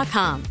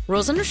 Blinds.com.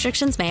 Rules and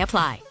restrictions may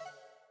apply.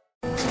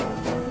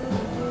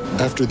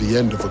 After the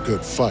end of a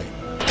good fight,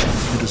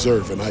 you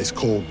deserve an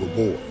ice-cold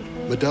reward.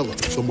 Modelo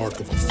is the mark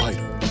of a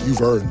fighter.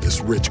 You've earned this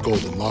rich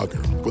golden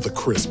lager with a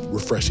crisp,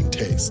 refreshing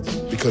taste.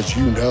 Because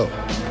you know,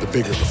 the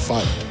bigger the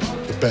fight,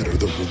 the better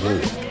the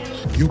reward.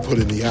 You put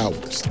in the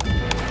hours,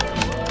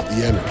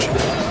 the energy,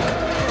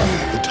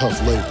 the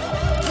tough labor.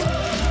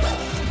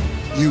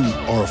 You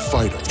are a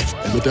fighter,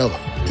 and Modelo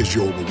is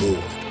your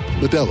reward.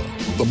 Modelo,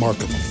 the mark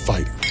of a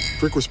fighter.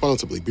 Drink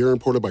responsibly. Beer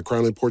imported by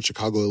Crown Imports,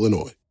 Chicago,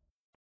 Illinois.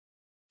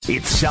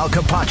 It's Sal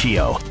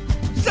Capaccio.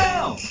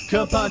 Sal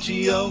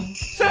Capaccio.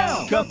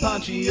 Sal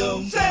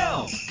Capaccio.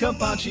 Sal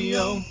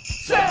Capaccio.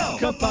 Sal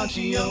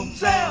Capaccio.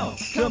 Sal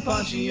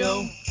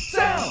Capaccio.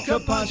 Sal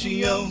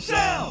Capaccio.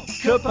 Sal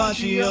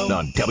Capaccio.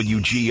 On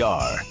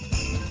WGR.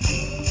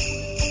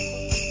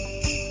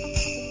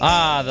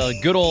 The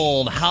good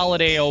old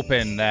Holiday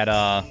Open that,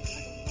 I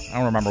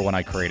don't remember when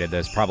I created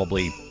this,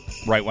 probably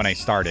right when I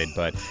started,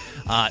 but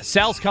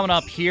Sal's coming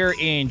up here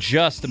in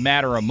just a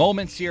matter of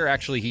moments here.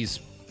 Actually, he's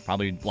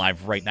probably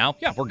live right now.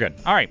 Yeah, we're good.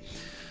 All right.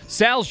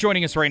 Sal's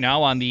joining us right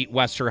now on the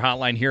Wester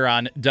Hotline here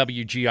on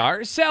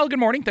WGR. Sal, good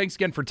morning. Thanks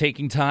again for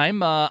taking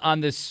time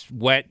on this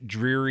wet,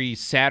 dreary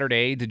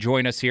Saturday to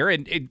join us here.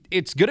 And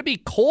it's going to be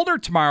colder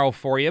tomorrow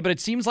for you, but it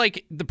seems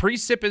like the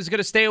precip is going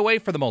to stay away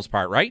for the most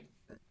part, right?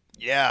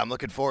 Yeah, I'm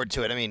looking forward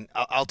to it. I mean,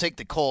 I'll take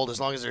the cold as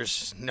long as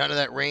there's none of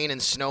that rain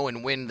and snow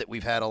and wind that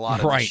we've had a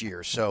lot of this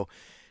year. So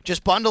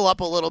just bundle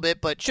up a little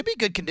bit, but should be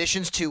good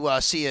conditions to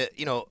see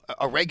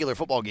a regular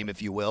football game,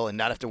 if you will, and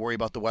not have to worry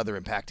about the weather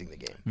impacting the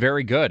game.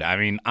 Very good. I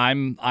mean,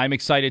 I'm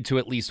excited to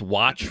at least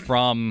watch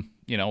from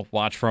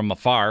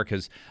afar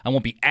because I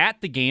won't be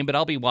at the game, but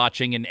I'll be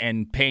watching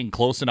and paying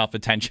close enough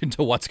attention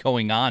to what's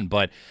going on.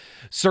 But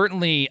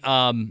certainly,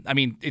 I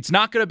mean, it's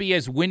not going to be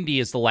as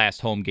windy as the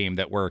last home game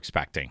that we're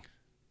expecting.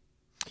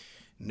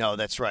 No,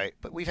 that's right.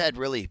 But we've had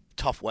really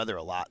tough weather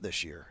a lot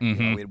this year.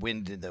 Mm-hmm. We had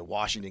wind in the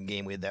Washington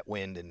game. We had that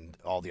wind and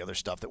all the other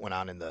stuff that went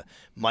on in the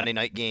Monday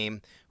night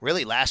game.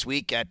 Really, last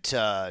week at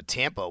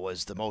Tampa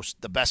was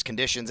the best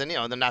conditions. And,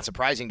 they're not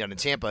surprising down in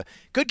Tampa.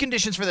 Good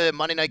conditions for the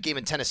Monday night game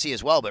in Tennessee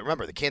as well. But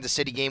remember, the Kansas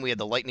City game, we had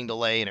the lightning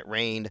delay and it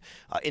rained.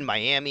 In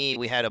Miami,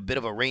 we had a bit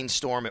of a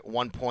rainstorm at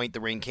one point. The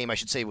rain came, I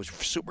should say, it was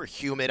super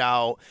humid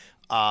out.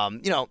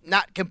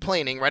 Not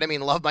complaining, right? I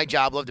mean, love my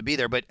job, love to be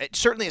there. But it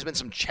certainly has been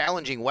some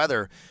challenging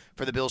weather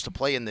for the Bills to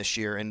play in this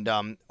year. And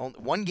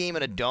one game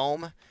in a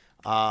dome,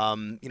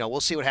 we'll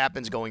see what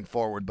happens going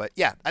forward. But,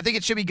 yeah, I think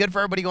it should be good for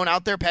everybody going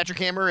out there. Patrick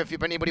Hammer, if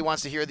anybody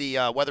wants to hear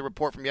the weather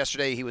report from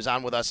yesterday, he was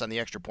on with us on the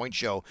Extra Point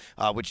Show,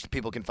 which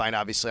people can find,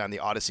 obviously, on the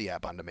Odyssey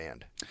app on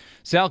demand.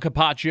 Sal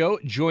Capaccio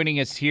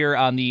joining us here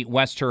on the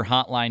Wester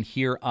Hotline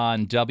here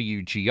on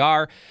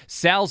WGR.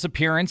 Sal's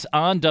appearance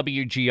on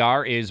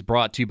WGR is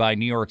brought to you by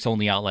New York's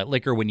only outlet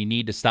liquor. When you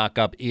need to stock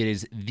up, it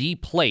is the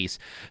place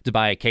to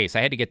buy a case.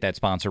 I had to get that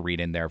sponsor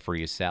read in there for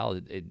you, Sal.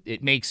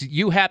 It makes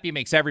you happy,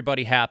 makes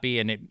everybody happy,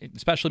 and it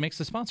especially makes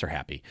the sponsor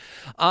happy.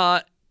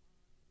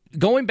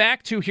 Going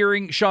back to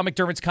hearing Sean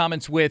McDermott's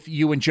comments with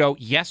you and Joe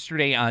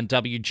yesterday on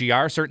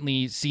WGR,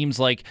 certainly seems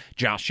like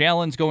Josh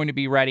Allen's going to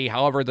be ready.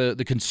 However,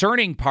 the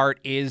concerning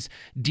part is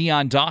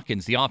Dion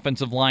Dawkins. The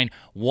offensive line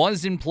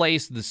was in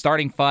place. The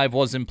starting five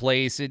was in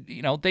place.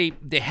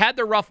 They had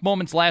their rough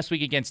moments last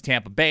week against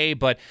Tampa Bay,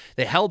 but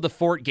they held the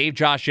fort, gave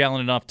Josh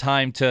Allen enough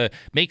time to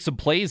make some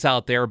plays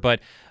out there. But,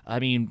 I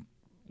mean,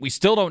 we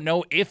still don't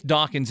know if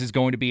Dawkins is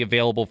going to be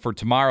available for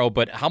tomorrow,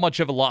 but how much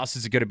of a loss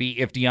is it going to be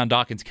if Dion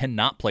Dawkins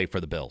cannot play for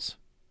the Bills?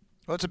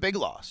 Well, it's a big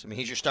loss. I mean,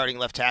 he's your starting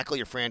left tackle,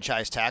 your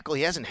franchise tackle.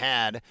 He hasn't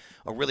had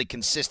a really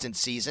consistent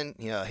season.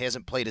 He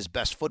hasn't played his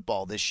best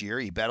football this year.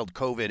 He battled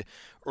COVID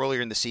earlier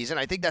in the season.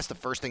 I think that's the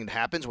first thing that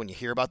happens when you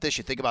hear about this.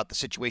 You think about the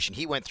situation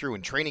he went through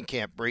in training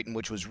camp, Brayton,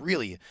 which was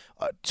really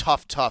a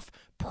tough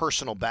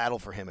personal battle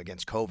for him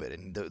against COVID.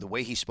 And the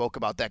way he spoke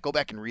about that, go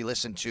back and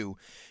re-listen to,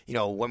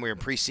 when we were in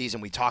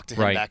preseason, we talked to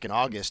him back in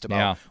August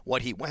about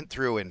what he went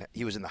through, and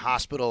he was in the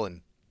hospital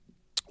and,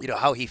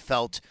 how he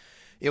felt.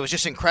 It was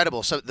just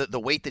incredible. So the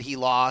weight that he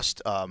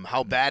lost,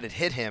 how bad it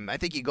hit him, I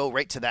think you go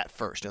right to that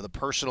first, the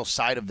personal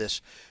side of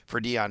this for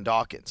Dion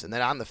Dawkins. And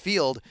then on the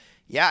field,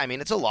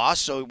 it's a loss,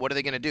 so what are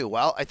they going to do?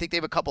 Well, I think they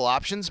have a couple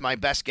options. My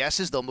best guess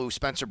is they'll move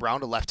Spencer Brown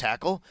to left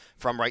tackle,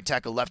 from right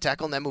tackle to left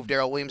tackle, and then move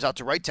Darrell Williams out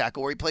to right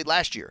tackle where he played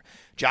last year.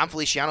 John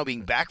Feliciano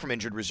being back from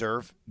injured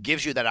reserve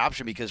gives you that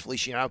option because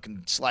Feliciano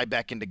can slide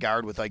back into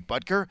guard with Ike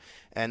Butker,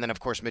 and then, of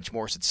course, Mitch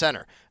Morse at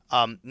center.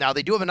 Now,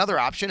 they do have another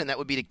option, and that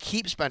would be to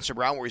keep Spencer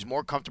Brown where he's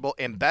more comfortable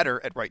and better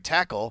at right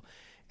tackle.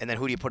 And then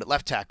who do you put at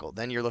left tackle?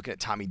 Then you're looking at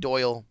Tommy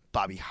Doyle,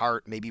 Bobby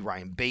Hart, maybe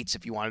Ryan Bates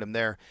if you wanted him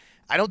there.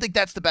 I don't think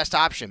that's the best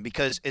option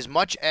because as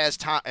much as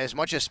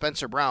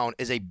Spencer Brown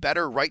is a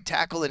better right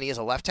tackle than he is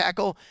a left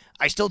tackle,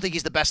 I still think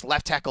he's the best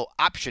left tackle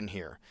option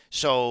here.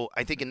 So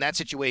I think in that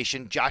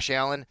situation, Josh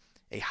Allen,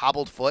 a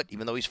hobbled foot,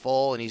 even though he's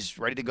full and he's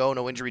ready to go,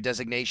 no injury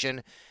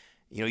designation,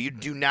 you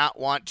do not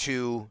want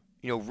to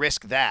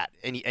risk that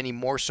any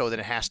more so than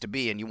it has to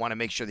be, and you want to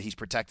make sure that he's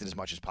protected as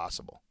much as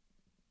possible.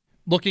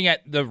 Looking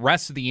at the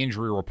rest of the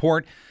injury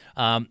report,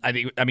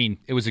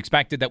 it was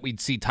expected that we'd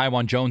see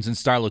Taiwan Jones and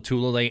Star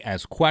Lotulelei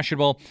as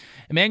questionable.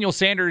 Emmanuel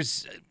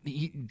Sanders,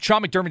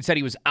 Sean McDermott said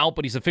he was out,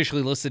 but he's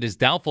officially listed as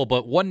doubtful.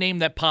 But one name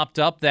that popped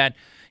up that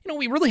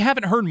we really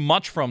haven't heard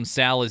much from,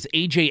 Sal, is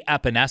A.J.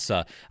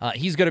 Epinesa.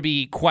 He's going to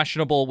be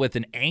questionable with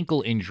an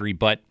ankle injury,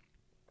 but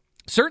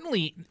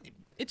certainly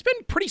it's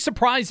been pretty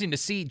surprising to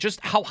see just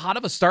how hot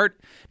of a start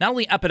not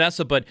only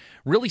Epinesa, but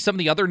really some of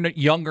the other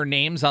younger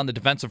names on the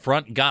defensive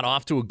front got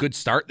off to a good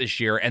start this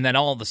year. And then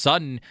all of a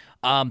sudden,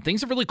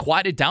 things have really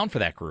quieted down for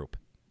that group.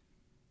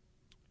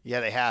 Yeah,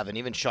 they have. And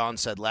even Sean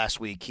said last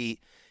week he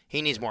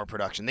needs more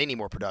production. They need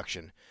more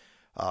production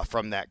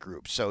from that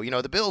group. So,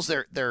 the Bills,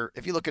 they're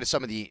if you look at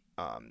some of the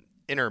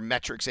inner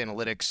metrics,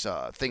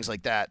 analytics, things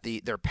like that,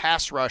 their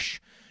pass rush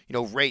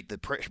rate,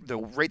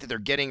 the rate that they're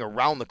getting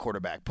around the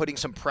quarterback, putting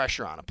some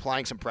pressure on,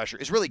 applying some pressure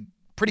is really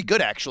pretty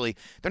good, actually.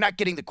 They're not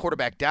getting the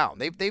quarterback down.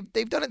 They've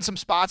done it in some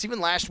spots,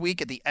 even last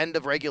week at the end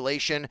of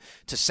regulation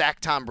to sack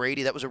Tom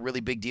Brady. That was a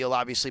really big deal,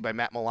 obviously, by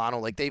Matt Milano.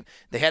 Like they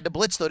had to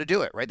blitz, though, to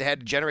do it, right? They had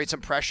to generate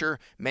some pressure,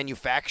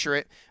 manufacture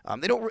it.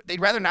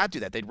 They'd rather not do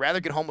that. They'd rather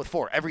get home with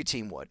 4. Every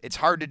team would. It's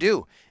hard to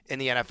do in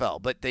the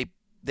NFL, but they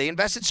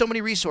invested so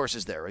many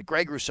resources there, right?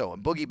 Greg Rousseau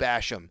and Boogie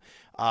Basham.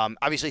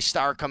 Obviously,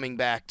 Starr coming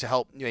back to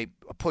help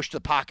push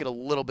the pocket a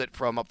little bit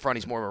from up front.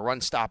 He's more of a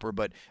run stopper,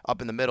 but up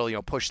in the middle,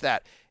 push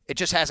that. It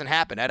just hasn't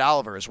happened. Ed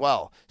Oliver as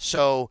well.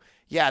 So,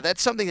 yeah,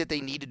 that's something that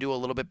they need to do a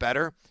little bit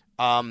better.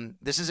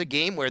 This is a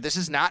game where this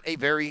is not a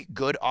very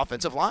good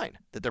offensive line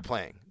that they're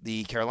playing,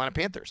 the Carolina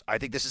Panthers. I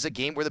think this is a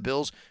game where the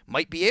Bills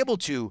might be able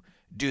to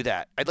do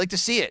that. I'd like to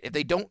see it. If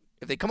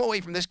they come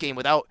away from this game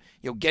without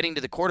getting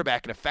to the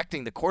quarterback and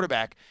affecting the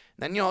quarterback,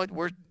 then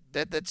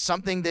that's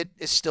something that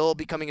is still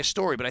becoming a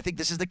story. But I think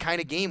this is the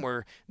kind of game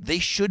where they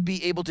should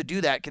be able to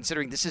do that,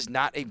 considering this is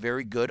not a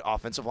very good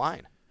offensive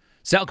line.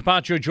 Sal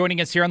Capaccio joining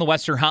us here on the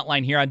Western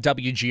Hotline here on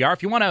WGR.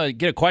 If you want to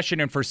get a question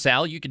in for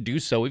Sal, you can do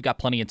so. We've got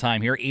plenty of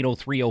time here,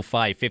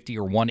 803-0550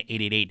 or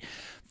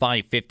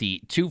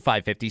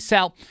 1-888-550-2550.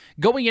 Sal,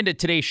 going into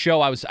today's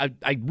show, I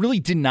really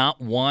did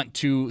not want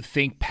to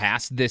think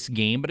past this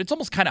game, but it's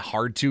almost kind of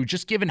hard to,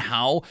 just given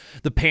how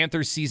the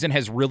Panthers season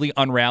has really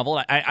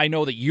unraveled. I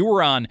know that you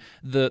were on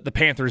the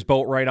Panthers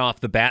boat right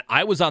off the bat.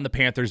 I was on the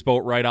Panthers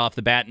boat right off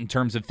the bat in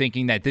terms of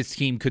thinking that this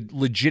team could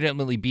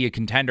legitimately be a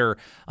contender,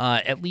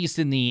 at least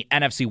in the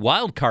NFC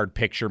wildcard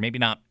picture, maybe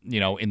not,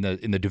 in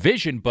the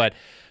division, but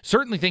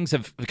certainly things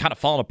have kind of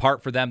fallen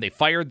apart for them. They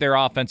fired their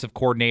offensive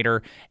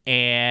coordinator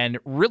and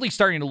really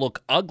starting to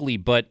look ugly,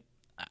 but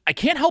I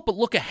can't help but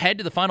look ahead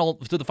to the final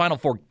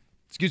four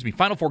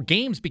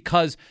games,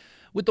 because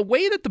with the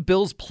way that the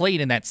Bills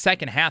played in that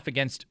second half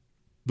against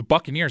the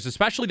Buccaneers,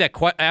 especially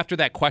after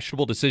that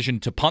questionable decision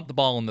to punt the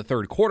ball in the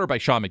third quarter by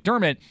Sean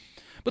McDermott,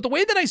 but the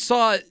way that I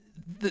saw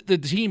the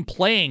team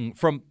playing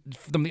from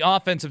the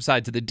offensive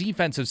side to the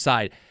defensive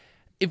side,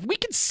 if we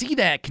can see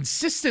that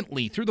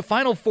consistently through the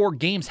final 4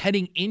 games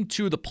heading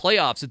into the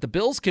playoffs, if the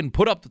Bills can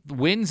put up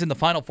wins in the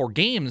final 4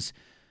 games,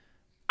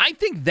 I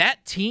think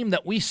that team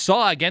that we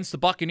saw against the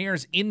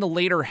Buccaneers in the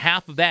later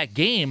half of that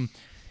game,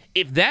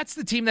 if that's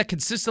the team that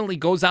consistently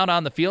goes out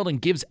on the field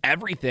and gives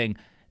everything,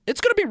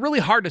 it's going to be really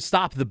hard to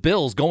stop the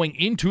Bills going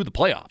into the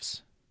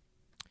playoffs.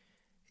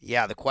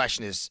 Yeah, the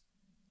question is,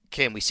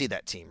 can we see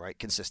that team, right,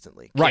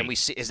 consistently? Right. We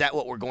see, is that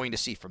what we're going to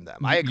see from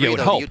them? I agree, you would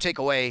though. hope. You take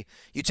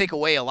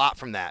away a lot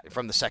from that,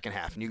 from the second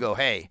half, and you go,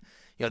 hey,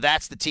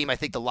 that's the team I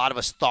think a lot of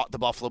us thought the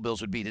Buffalo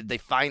Bills would be. Did they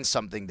find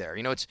something there?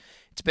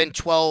 It's been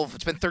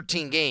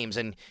 13 games,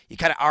 and you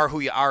kind of are who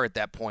you are at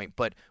that point.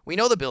 But we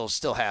know the Bills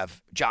still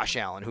have Josh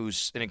Allen,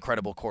 who's an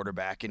incredible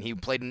quarterback, and he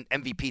played an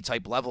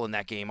MVP-type level in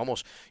that game.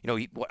 Almost,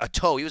 he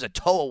was a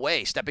toe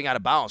away, stepping out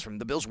of bounds from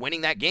the Bills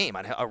winning that game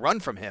on a run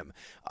from him.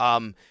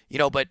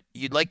 But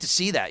you'd like to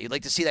see that. You'd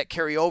like to see that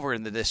carry over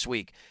into this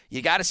week.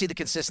 You got to see the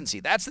consistency.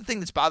 That's the thing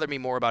that's bothered me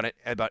more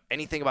about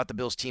anything about the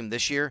Bills team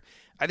this year.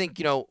 I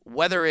think,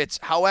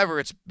 however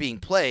it's being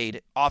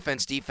played,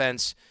 offense,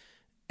 defense,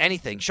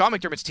 anything. Sean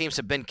McDermott's teams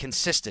have been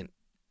consistent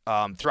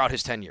throughout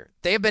his tenure.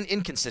 They have been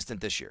inconsistent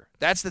this year.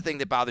 That's the thing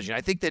that bothers you. And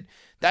I think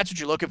that's what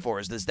you're looking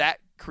for, is does that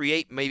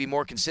create maybe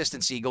more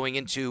consistency going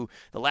into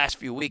the last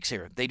few weeks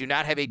here? They do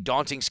not have a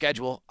daunting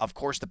schedule. Of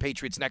course, the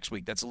Patriots next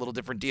week. That's a little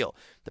different deal.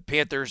 The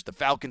Panthers, the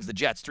Falcons, the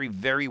Jets, 3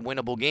 very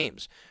winnable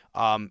games.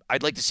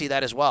 I'd like to see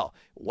that as well.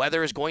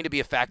 Weather is going to be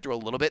a factor a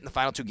little bit in the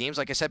final 2 games.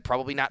 Like I said,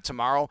 probably not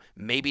tomorrow,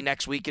 maybe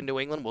next week in New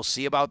England. We'll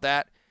see about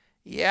that.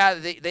 Yeah,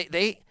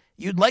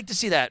 you'd like to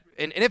see that.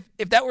 And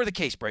if that were the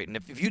case, Brayton,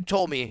 if you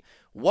told me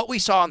what we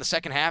saw in the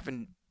second half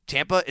in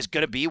Tampa is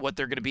going to be what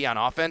they're going to be on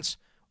offense,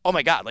 oh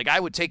my God, I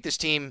would take this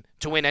team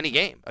to win any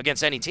game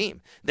against any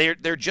team. They're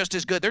just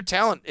as good. Their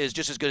talent is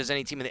just as good as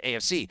any team in the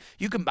AFC.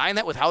 You combine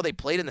that with how they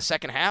played in the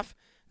second half,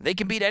 they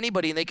can beat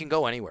anybody and they can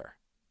go anywhere.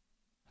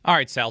 All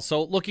right, Sal.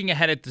 So looking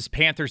ahead at this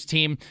Panthers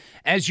team,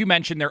 as you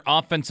mentioned, their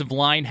offensive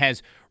line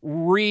has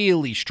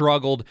really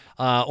struggled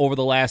over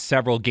the last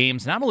several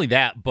games. Not only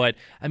that, but,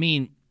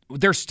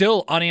 there's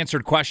still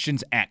unanswered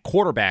questions at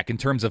quarterback in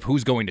terms of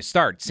who's going to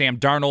start. Sam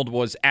Darnold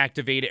was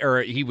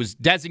he was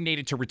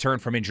designated to return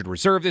from injured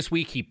reserve this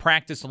week. He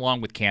practiced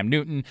along with Cam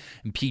Newton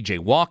and PJ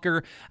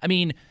Walker.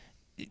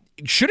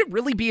 Should it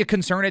really be a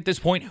concern at this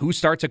point who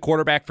starts at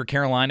quarterback for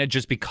Carolina,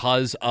 just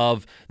because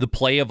of the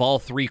play of all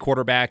 3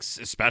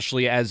 quarterbacks,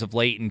 especially as of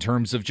late, in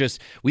terms of just,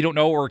 we don't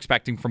know what we're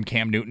expecting from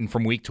Cam Newton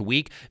from week to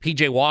week.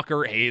 PJ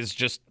Walker is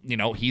just,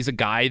 he's a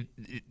guy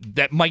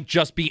that might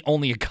just be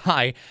only a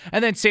guy.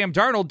 And then Sam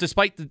Darnold,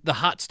 despite the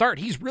hot start,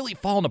 he's really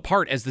fallen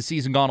apart as the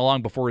season gone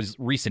along before his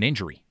recent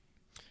injury.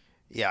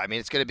 Yeah,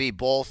 it's going to be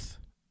both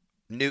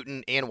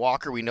Newton and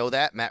Walker. We know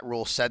that. Matt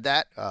Rule said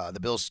that. The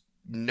Bills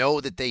know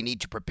that they need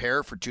to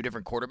prepare for 2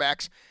 different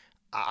quarterbacks.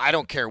 I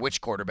don't care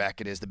which quarterback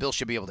it is. The Bills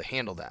should be able to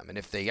handle them. And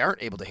if they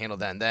aren't able to handle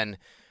them, then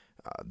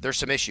there's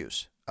some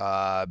issues.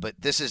 But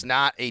this is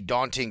not a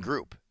daunting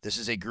group. This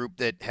is a group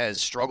that has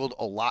struggled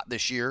a lot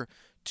this year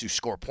to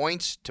score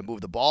points, to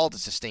move the ball, to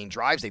sustain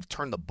drives. They've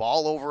turned the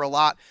ball over a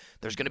lot.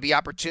 There's going to be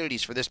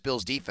opportunities for this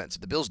Bills defense.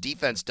 If the Bills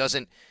defense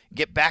doesn't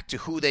get back to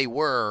who they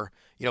were,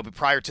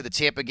 prior to the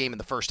Tampa game in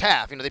the first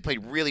half, they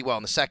played really well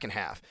in the second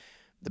half.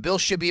 The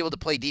Bills should be able to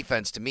play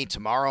defense to me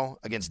tomorrow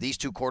against these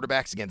 2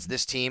 quarterbacks, against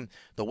this team,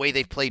 the way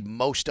they've played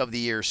most of the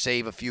year,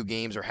 save a few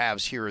games or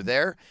halves here or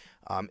there.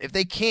 If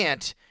they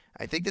can't,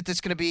 I think that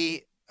that's going to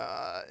be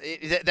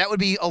that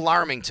would be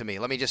alarming to me.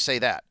 Let me just say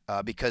that,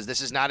 because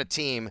this is not a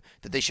team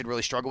that they should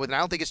really struggle with. And I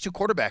don't think it's 2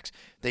 quarterbacks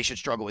they should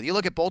struggle with. You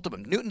look at both of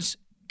them. Newton's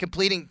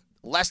completing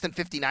less than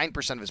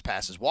 59% of his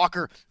passes.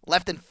 Walker,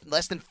 less than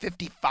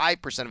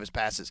 55% of his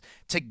passes.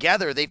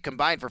 Together, they've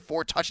combined for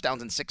 4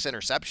 touchdowns and 6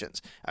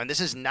 interceptions. This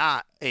is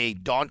not a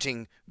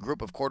daunting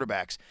group of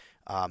quarterbacks.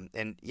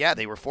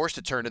 They were forced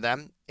to turn to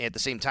them at the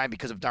same time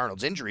because of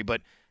Darnold's injury,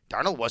 but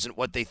Darnold wasn't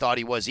what they thought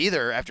he was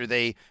either after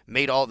they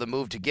made all the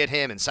move to get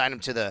him and sign him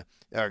to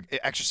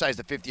exercise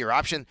the 5th-year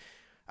option.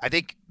 I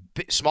think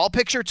small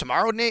picture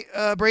tomorrow,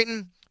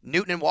 Brayton,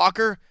 Newton and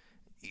Walker,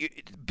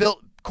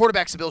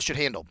 quarterbacks the Bills should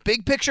handle.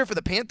 Big picture for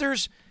the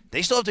Panthers,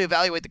 they still have to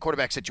evaluate the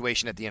quarterback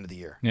situation at the end of the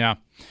year. Yeah.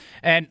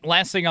 And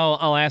last thing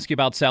I'll ask you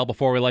about, Sal,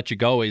 before we let you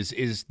go is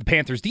the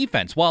Panthers'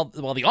 defense. While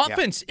the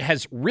offense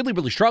has really,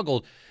 really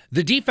struggled,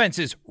 the defense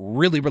is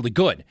really, really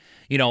good.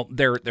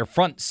 Their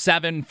front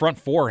 7, front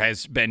 4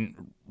 has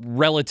been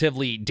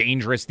relatively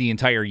dangerous the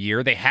entire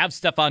year. They have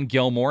Stephon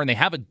Gilmore, and they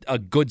have a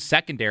good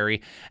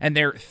secondary, and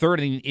they're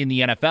 3rd in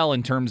the NFL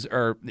in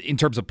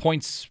terms of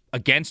points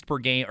against per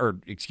game. Or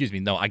excuse me,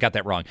 no, I got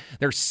that wrong.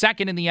 They're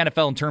 2nd in the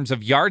NFL in terms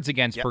of yards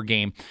against per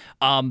game.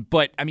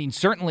 But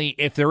certainly,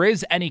 if there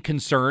is any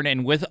concern,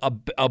 and with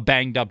a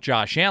banged up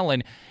Josh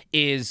Allen,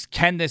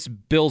 can this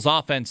Bills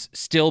offense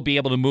still be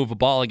able to move a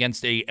ball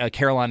against a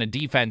Carolina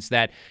defense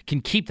that can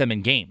keep them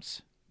in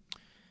games?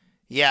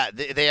 Yeah,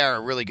 they are a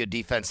really good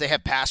defense. They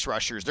have pass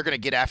rushers. They're going to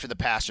get after the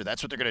passer.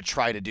 That's what they're going to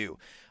try to do.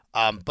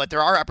 But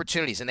there are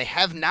opportunities, and they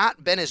have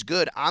not been as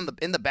good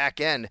in the back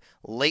end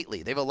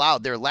lately. They've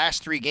allowed their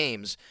last 3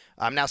 games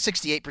Now,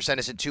 68%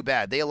 isn't too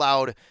bad. They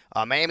allowed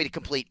Miami to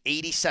complete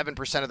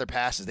 87% of their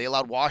passes. They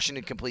allowed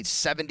Washington to complete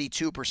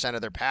 72%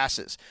 of their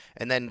passes,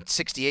 and then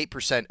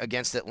 68%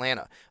 against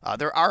Atlanta.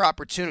 There are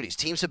opportunities.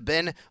 Teams have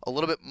been a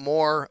little bit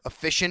more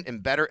efficient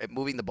and better at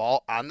moving the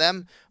ball on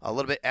them a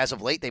little bit as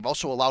of late. They've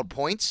also allowed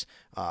points.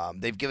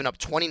 They've given up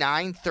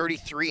 29,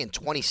 33, and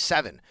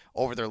 27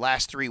 over their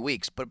last 3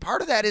 weeks. But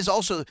part of that is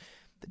also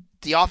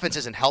the offense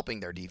isn't helping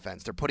their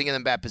defense. They're putting them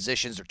in bad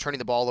positions. They're turning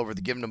the ball over.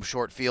 They're giving them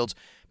short fields.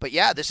 But,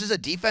 yeah, this is a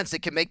defense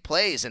that can make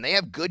plays, and they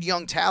have good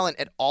young talent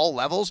at all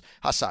levels.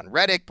 Hassan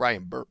Reddick,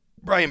 Brian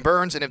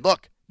Burns, and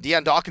look,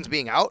 Deion Dawkins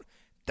being out,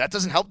 that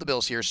doesn't help the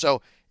Bills here.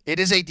 So it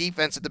is a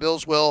defense that the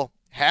Bills will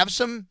have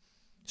some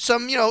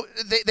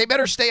they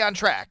better stay on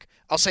track.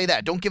 I'll say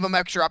that. Don't give them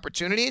extra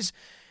opportunities.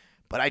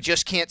 But I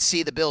just can't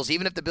see the Bills.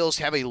 Even if the Bills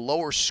have a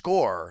lower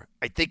score,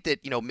 I think that,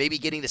 maybe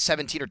getting to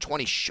 17 or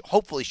 20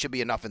 hopefully should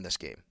be enough in this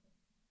game.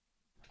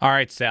 All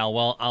right, Sal.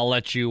 Well, I'll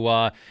let you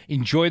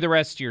enjoy the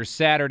rest of your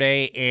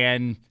Saturday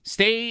and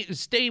stay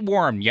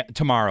warm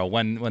tomorrow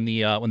when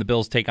the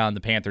Bills take on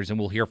the Panthers, and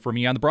we'll hear from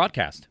you on the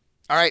broadcast.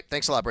 All right.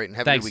 Thanks a lot, Brayton.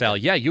 Have a good weekend. Thanks, Sal.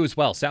 Yeah, you as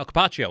well. Sal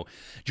Capaccio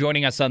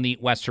joining us on the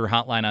Western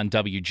Hotline on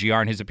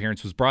WGR, and his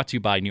appearance was brought to you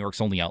by New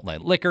York's only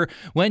outlet liquor.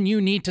 When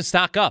you need to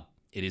stock up,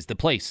 it is the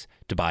place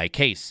to buy a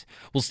case.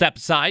 We'll step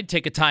aside,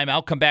 take a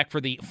timeout, come back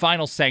for the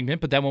final segment,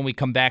 but then when we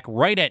come back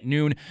right at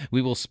noon,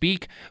 we will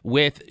speak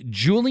with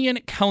Julian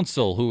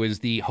Council, who is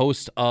the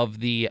host of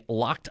the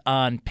Locked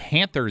On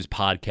Panthers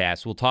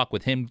podcast. We'll talk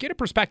with him, get a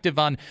perspective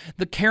on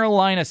the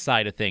Carolina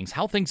side of things,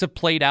 how things have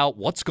played out,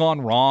 what's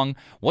gone wrong,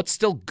 what's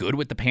still good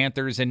with the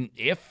Panthers, and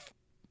if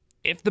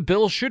the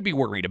Bills should be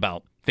worried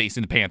about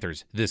facing the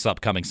Panthers this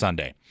upcoming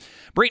Sunday.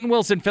 Brayton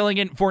Wilson filling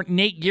in for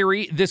Nate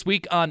Geary this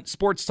week on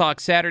Sports Talk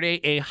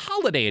Saturday, a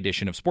holiday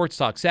edition of Sports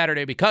Talk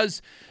Saturday,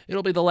 because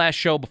it'll be the last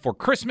show before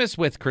Christmas,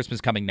 with Christmas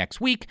coming next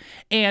week,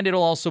 and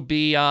it'll also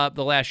be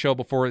the last show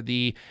before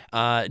the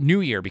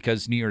New Year,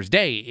 because New Year's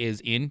Day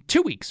is in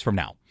 2 weeks from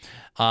now.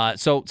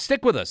 So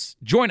stick with us.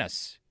 Join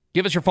us.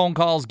 Give us your phone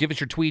calls. Give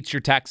us your tweets,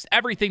 your texts,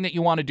 everything that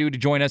you want to do to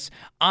join us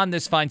on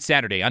this fine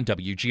Saturday on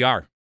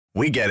WGR.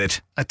 We get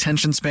it.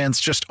 Attention spans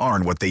just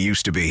aren't what they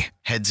used to be.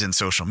 Heads in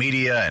social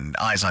media and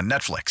eyes on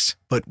Netflix.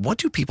 But what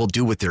do people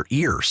do with their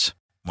ears?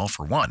 Well,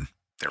 for one,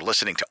 they're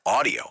listening to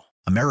audio.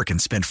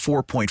 Americans spend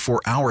 4.4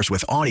 hours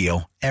with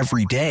audio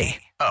every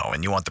day. Oh,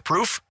 and you want the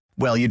proof?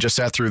 Well, you just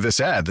sat through this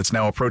ad that's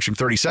now approaching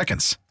 30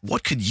 seconds.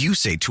 What could you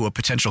say to a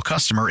potential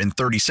customer in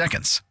 30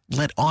 seconds?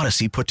 Let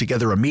Odyssey put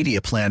together a media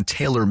plan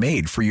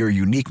tailor-made for your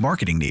unique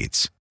marketing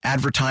needs.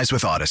 Advertise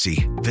with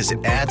Odyssey.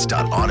 Visit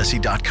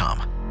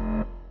ads.odyssey.com.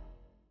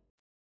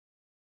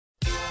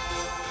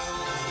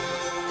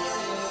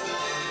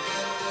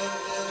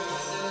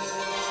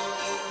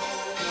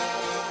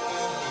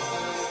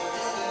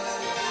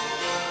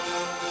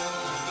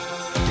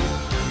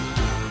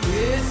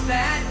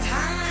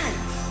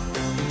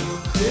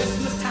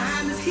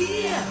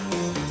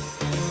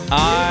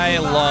 I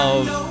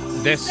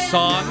love this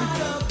song.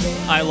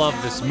 I love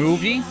this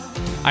movie.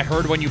 I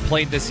heard when you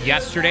played this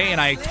yesterday, and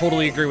I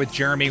totally agree with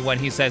Jeremy when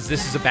he says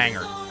this is a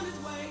banger.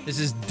 This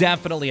is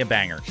definitely a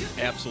banger.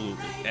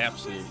 Absolutely.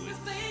 Absolutely.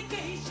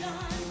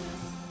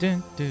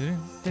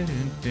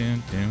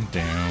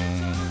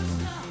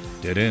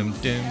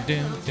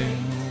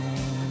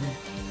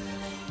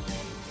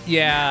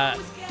 Yeah,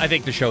 I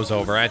think the show's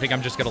over. I think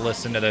I'm just going to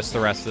listen to this the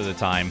rest of the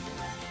time.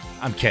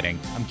 I'm kidding.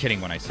 I'm kidding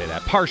when I say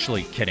that.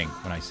 Partially kidding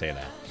when I say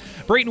that.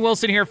 Brayton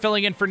Wilson here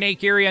filling in for Nate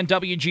Geary on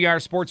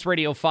WGR Sports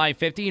Radio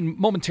 550. And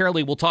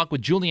momentarily, we'll talk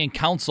with Julian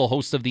Council,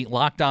 host of the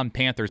Locked On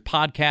Panthers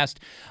podcast,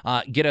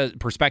 get a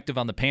perspective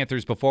on the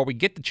Panthers before we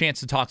get the chance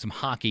to talk some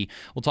hockey.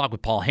 We'll talk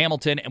with Paul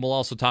Hamilton, and we'll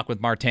also talk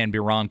with Martin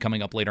Biron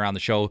coming up later on the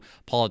show.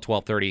 Paul at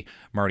 12:30,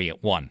 Marty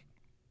at 1.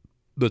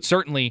 But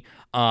certainly,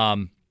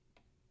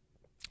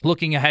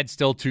 looking ahead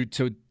still to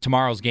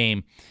tomorrow's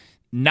game,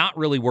 not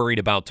really worried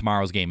about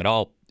tomorrow's game at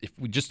all. If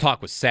we just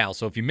talk with Sal.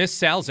 So if you missed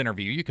Sal's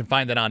interview, you can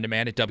find that on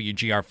demand at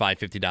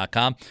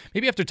WGR550.com.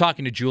 Maybe after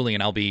talking to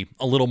Julian, I'll be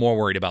a little more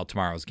worried about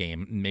tomorrow's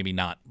game. Maybe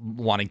not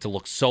wanting to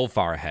look so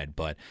far ahead.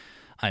 But,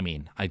 I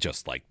mean,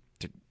 there's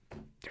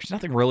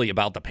nothing really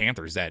about the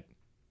Panthers that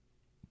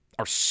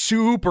are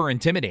super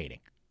intimidating.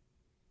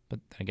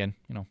 But again,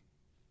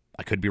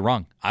 I could be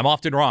wrong. I'm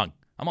often wrong.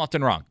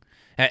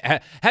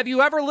 Have you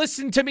ever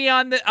listened to me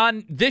on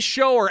this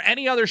show or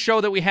any other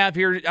show that we have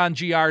here on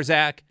GR,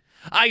 Zach?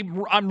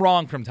 I'm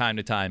wrong from time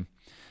to time.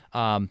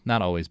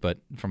 Not always, but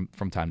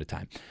from time to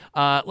time.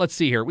 Let's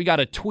see here. We got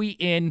a tweet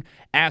in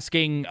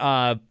asking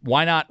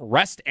why not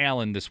rest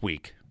Allen this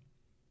week?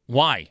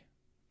 Why?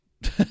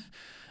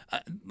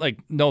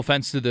 No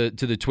offense to the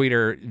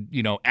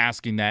tweeter,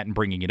 asking that and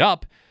bringing it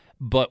up,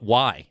 but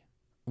why?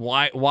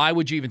 Why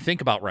would you even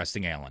think about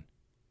resting Allen?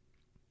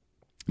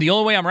 The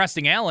only way I'm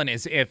resting Allen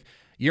is if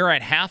you're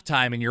at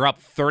halftime and you're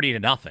up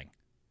 30-0.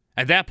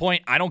 At that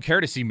point, I don't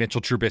care to see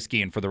Mitchell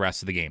Trubisky in for the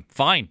rest of the game.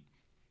 Fine.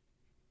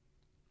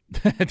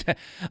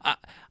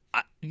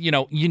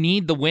 You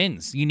need the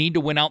wins. You need to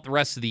win out the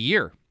rest of the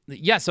year.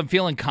 yes, I'm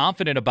feeling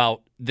confident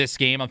about this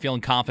game. I'm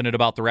feeling confident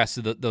about the rest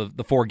of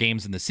the 4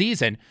 games in the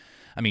season.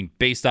 I mean,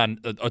 based on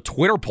a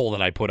Twitter poll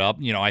that I put up,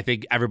 I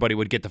think everybody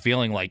would get the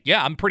feeling like,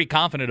 yeah, I'm pretty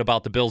confident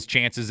about the Bills'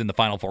 chances in the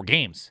final 4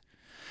 games.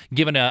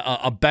 Given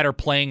a better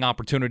playing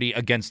opportunity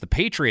against the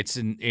Patriots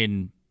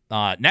in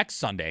next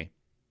Sunday.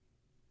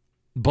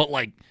 But,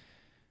 like,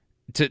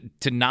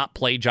 to not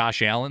play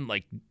Josh Allen,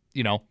 like,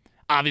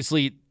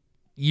 obviously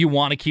you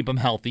want to keep him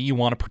healthy. You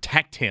want to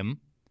protect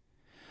him.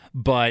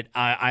 But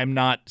I'm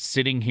not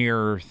sitting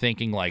here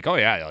thinking like, oh,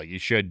 yeah, you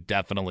should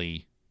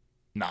definitely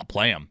not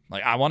play him.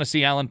 Like, I want to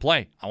see Allen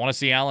play. I want to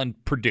see Allen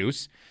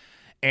produce.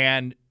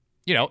 And,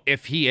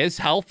 if he is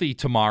healthy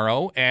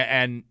tomorrow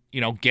and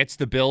gets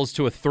the Bills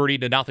to a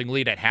 30-0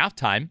 lead at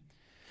halftime,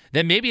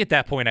 then maybe at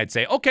that point I'd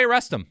say, okay,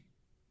 rest him.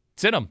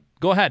 Sit him.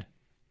 Go ahead.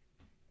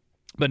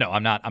 But no,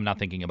 I'm not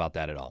thinking about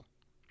that at all.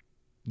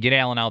 Get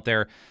Allen out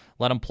there,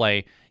 let him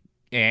play,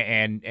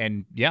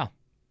 and yeah.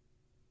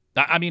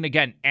 I mean,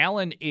 again,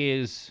 Allen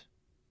is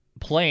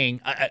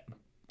playing,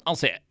 I'll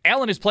say it,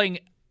 Allen is playing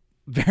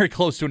very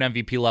close to an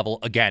MVP level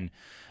again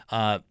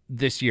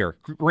this year.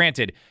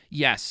 Granted,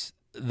 yes,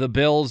 the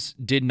Bills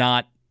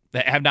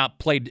have not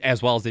played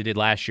as well as they did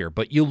last year,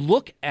 but you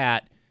look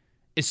at,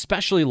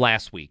 especially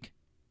last week,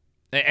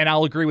 and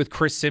I'll agree with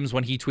Chris Sims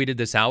when he tweeted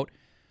this out,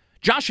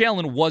 Josh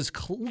Allen was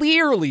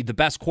clearly the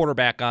best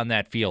quarterback on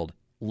that field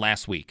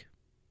last week.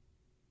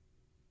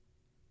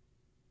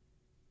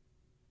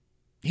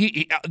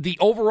 He the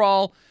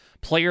overall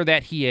player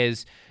that he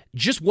is,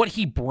 just what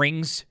he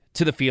brings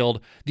to the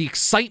field, the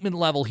excitement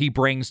level he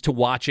brings to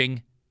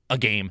watching a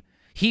game,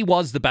 he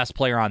was the best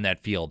player on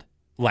that field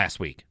last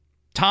week.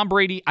 Tom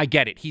Brady, I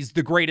get it. He's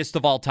the greatest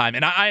of all time,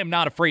 and I am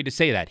not afraid to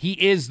say that. He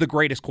is the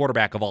greatest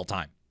quarterback of all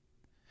time.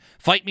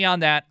 Fight me on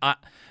that.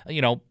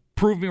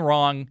 Prove me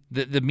wrong.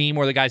 The meme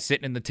where the guy's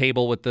sitting in the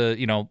table with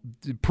the,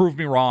 prove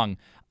me wrong.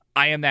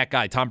 I am that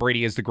guy. Tom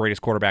Brady is the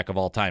greatest quarterback of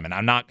all time, and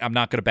I'm not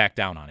going to back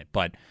down on it.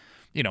 But,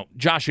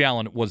 Josh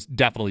Allen was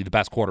definitely the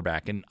best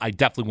quarterback, and I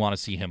definitely want to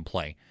see him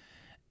play.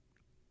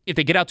 If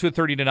they get out to a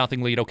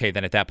 30-0 lead, okay,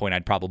 then at that point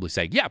I'd probably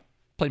say, yeah,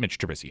 play Mitch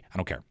Trubisky. I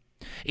don't care.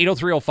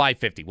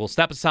 803-0550. We'll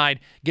step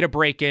aside, get a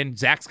break in.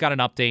 Zach's got an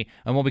update,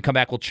 and when we come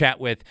back, we'll chat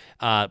with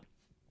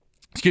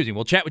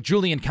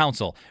Julian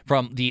Council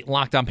from the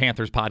Locked On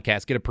Panthers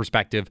podcast, get a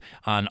perspective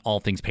on all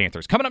things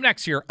Panthers. Coming up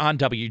next here on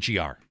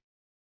WGR.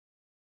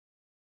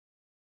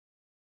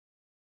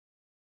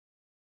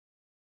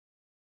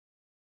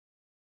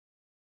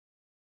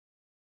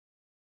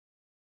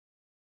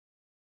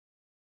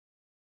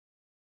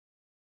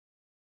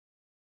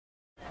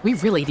 We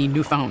really need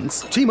new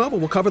phones. T-Mobile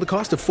will cover the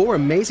cost of 4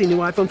 amazing new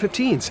iPhone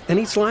 15s, and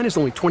each line is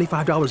only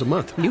 $25 a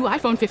month. New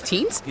iPhone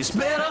 15s? It's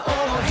better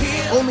over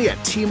here. Only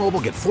at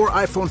T-Mobile, get 4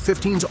 iPhone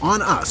 15s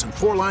on us and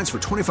 4 lines for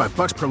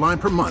 $25 per line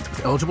per month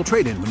with eligible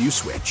trade-in when you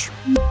switch.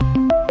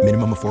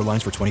 Minimum of 4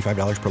 lines for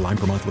 $25 per line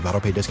per month with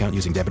autopay discount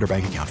using debit or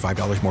bank account.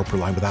 $5 more per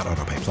line without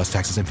autopay, plus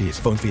taxes and fees.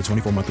 Phone fee at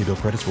 24 monthly bill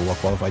credits for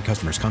well-qualified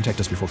customers. Contact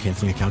us before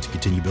canceling account to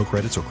continue bill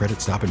credits or credit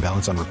stop and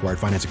balance on required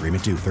finance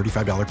agreement due.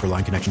 $35 per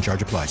line connection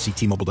charge applies. See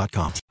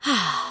T-Mobile.com.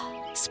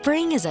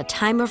 Spring is a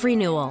time of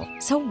renewal,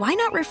 so why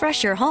not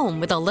refresh your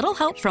home with a little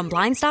help from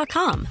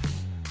Blinds.com?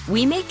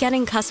 We make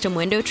getting custom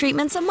window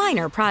treatments a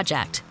minor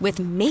project with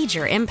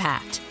major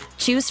impact.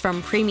 Choose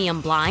from premium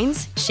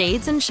blinds,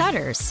 shades, and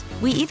shutters.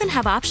 We even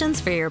have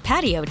options for your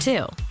patio,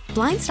 too.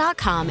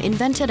 Blinds.com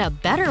invented a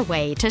better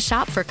way to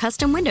shop for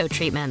custom window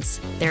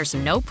treatments. There's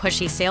no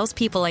pushy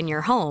salespeople in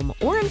your home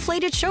or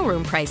inflated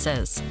showroom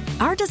prices.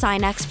 Our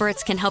design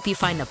experts can help you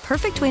find the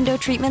perfect window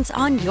treatments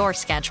on your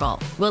schedule.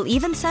 We'll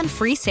even send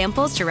free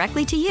samples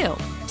directly to you.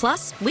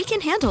 Plus, we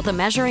can handle the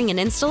measuring and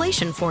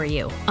installation for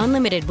you.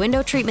 Unlimited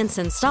window treatments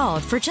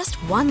installed for just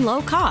one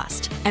low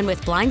cost. And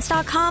with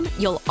Blinds.com,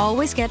 you'll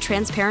always get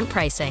transparent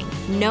pricing.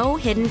 No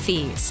hidden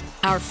fees.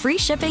 Our free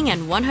shipping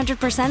and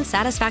 100%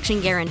 satisfaction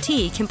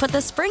guarantee can put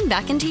the spring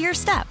back into your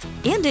step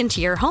and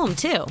into your home,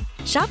 too.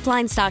 Shop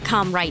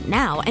Blinds.com right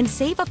now and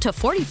save up to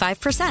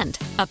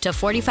 45%. Up to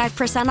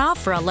 45%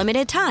 off for a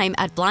limited time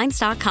at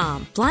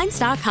Blinds.com.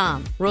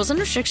 Blinds.com. Rules and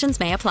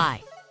restrictions may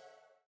apply.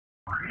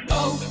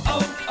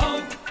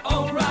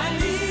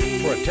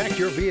 O'Reilly. Protect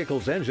your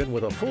vehicle's engine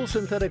with a full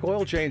synthetic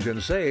oil change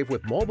and save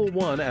with Mobil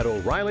 1 at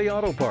O'Reilly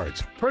Auto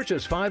Parts.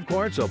 Purchase 5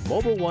 quarts of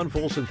Mobil 1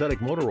 full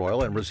synthetic motor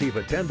oil and receive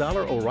a $10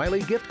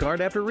 O'Reilly gift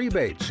card after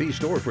rebate. See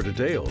store for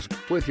details.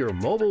 With your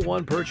Mobil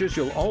 1 purchase,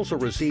 you'll also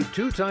receive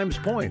 2 times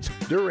points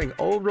during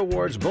O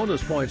Rewards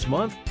Bonus Points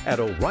Month at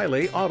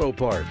O'Reilly Auto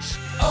Parts.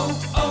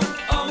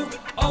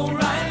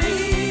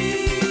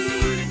 O'Reilly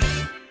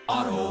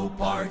Auto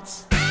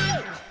Parts.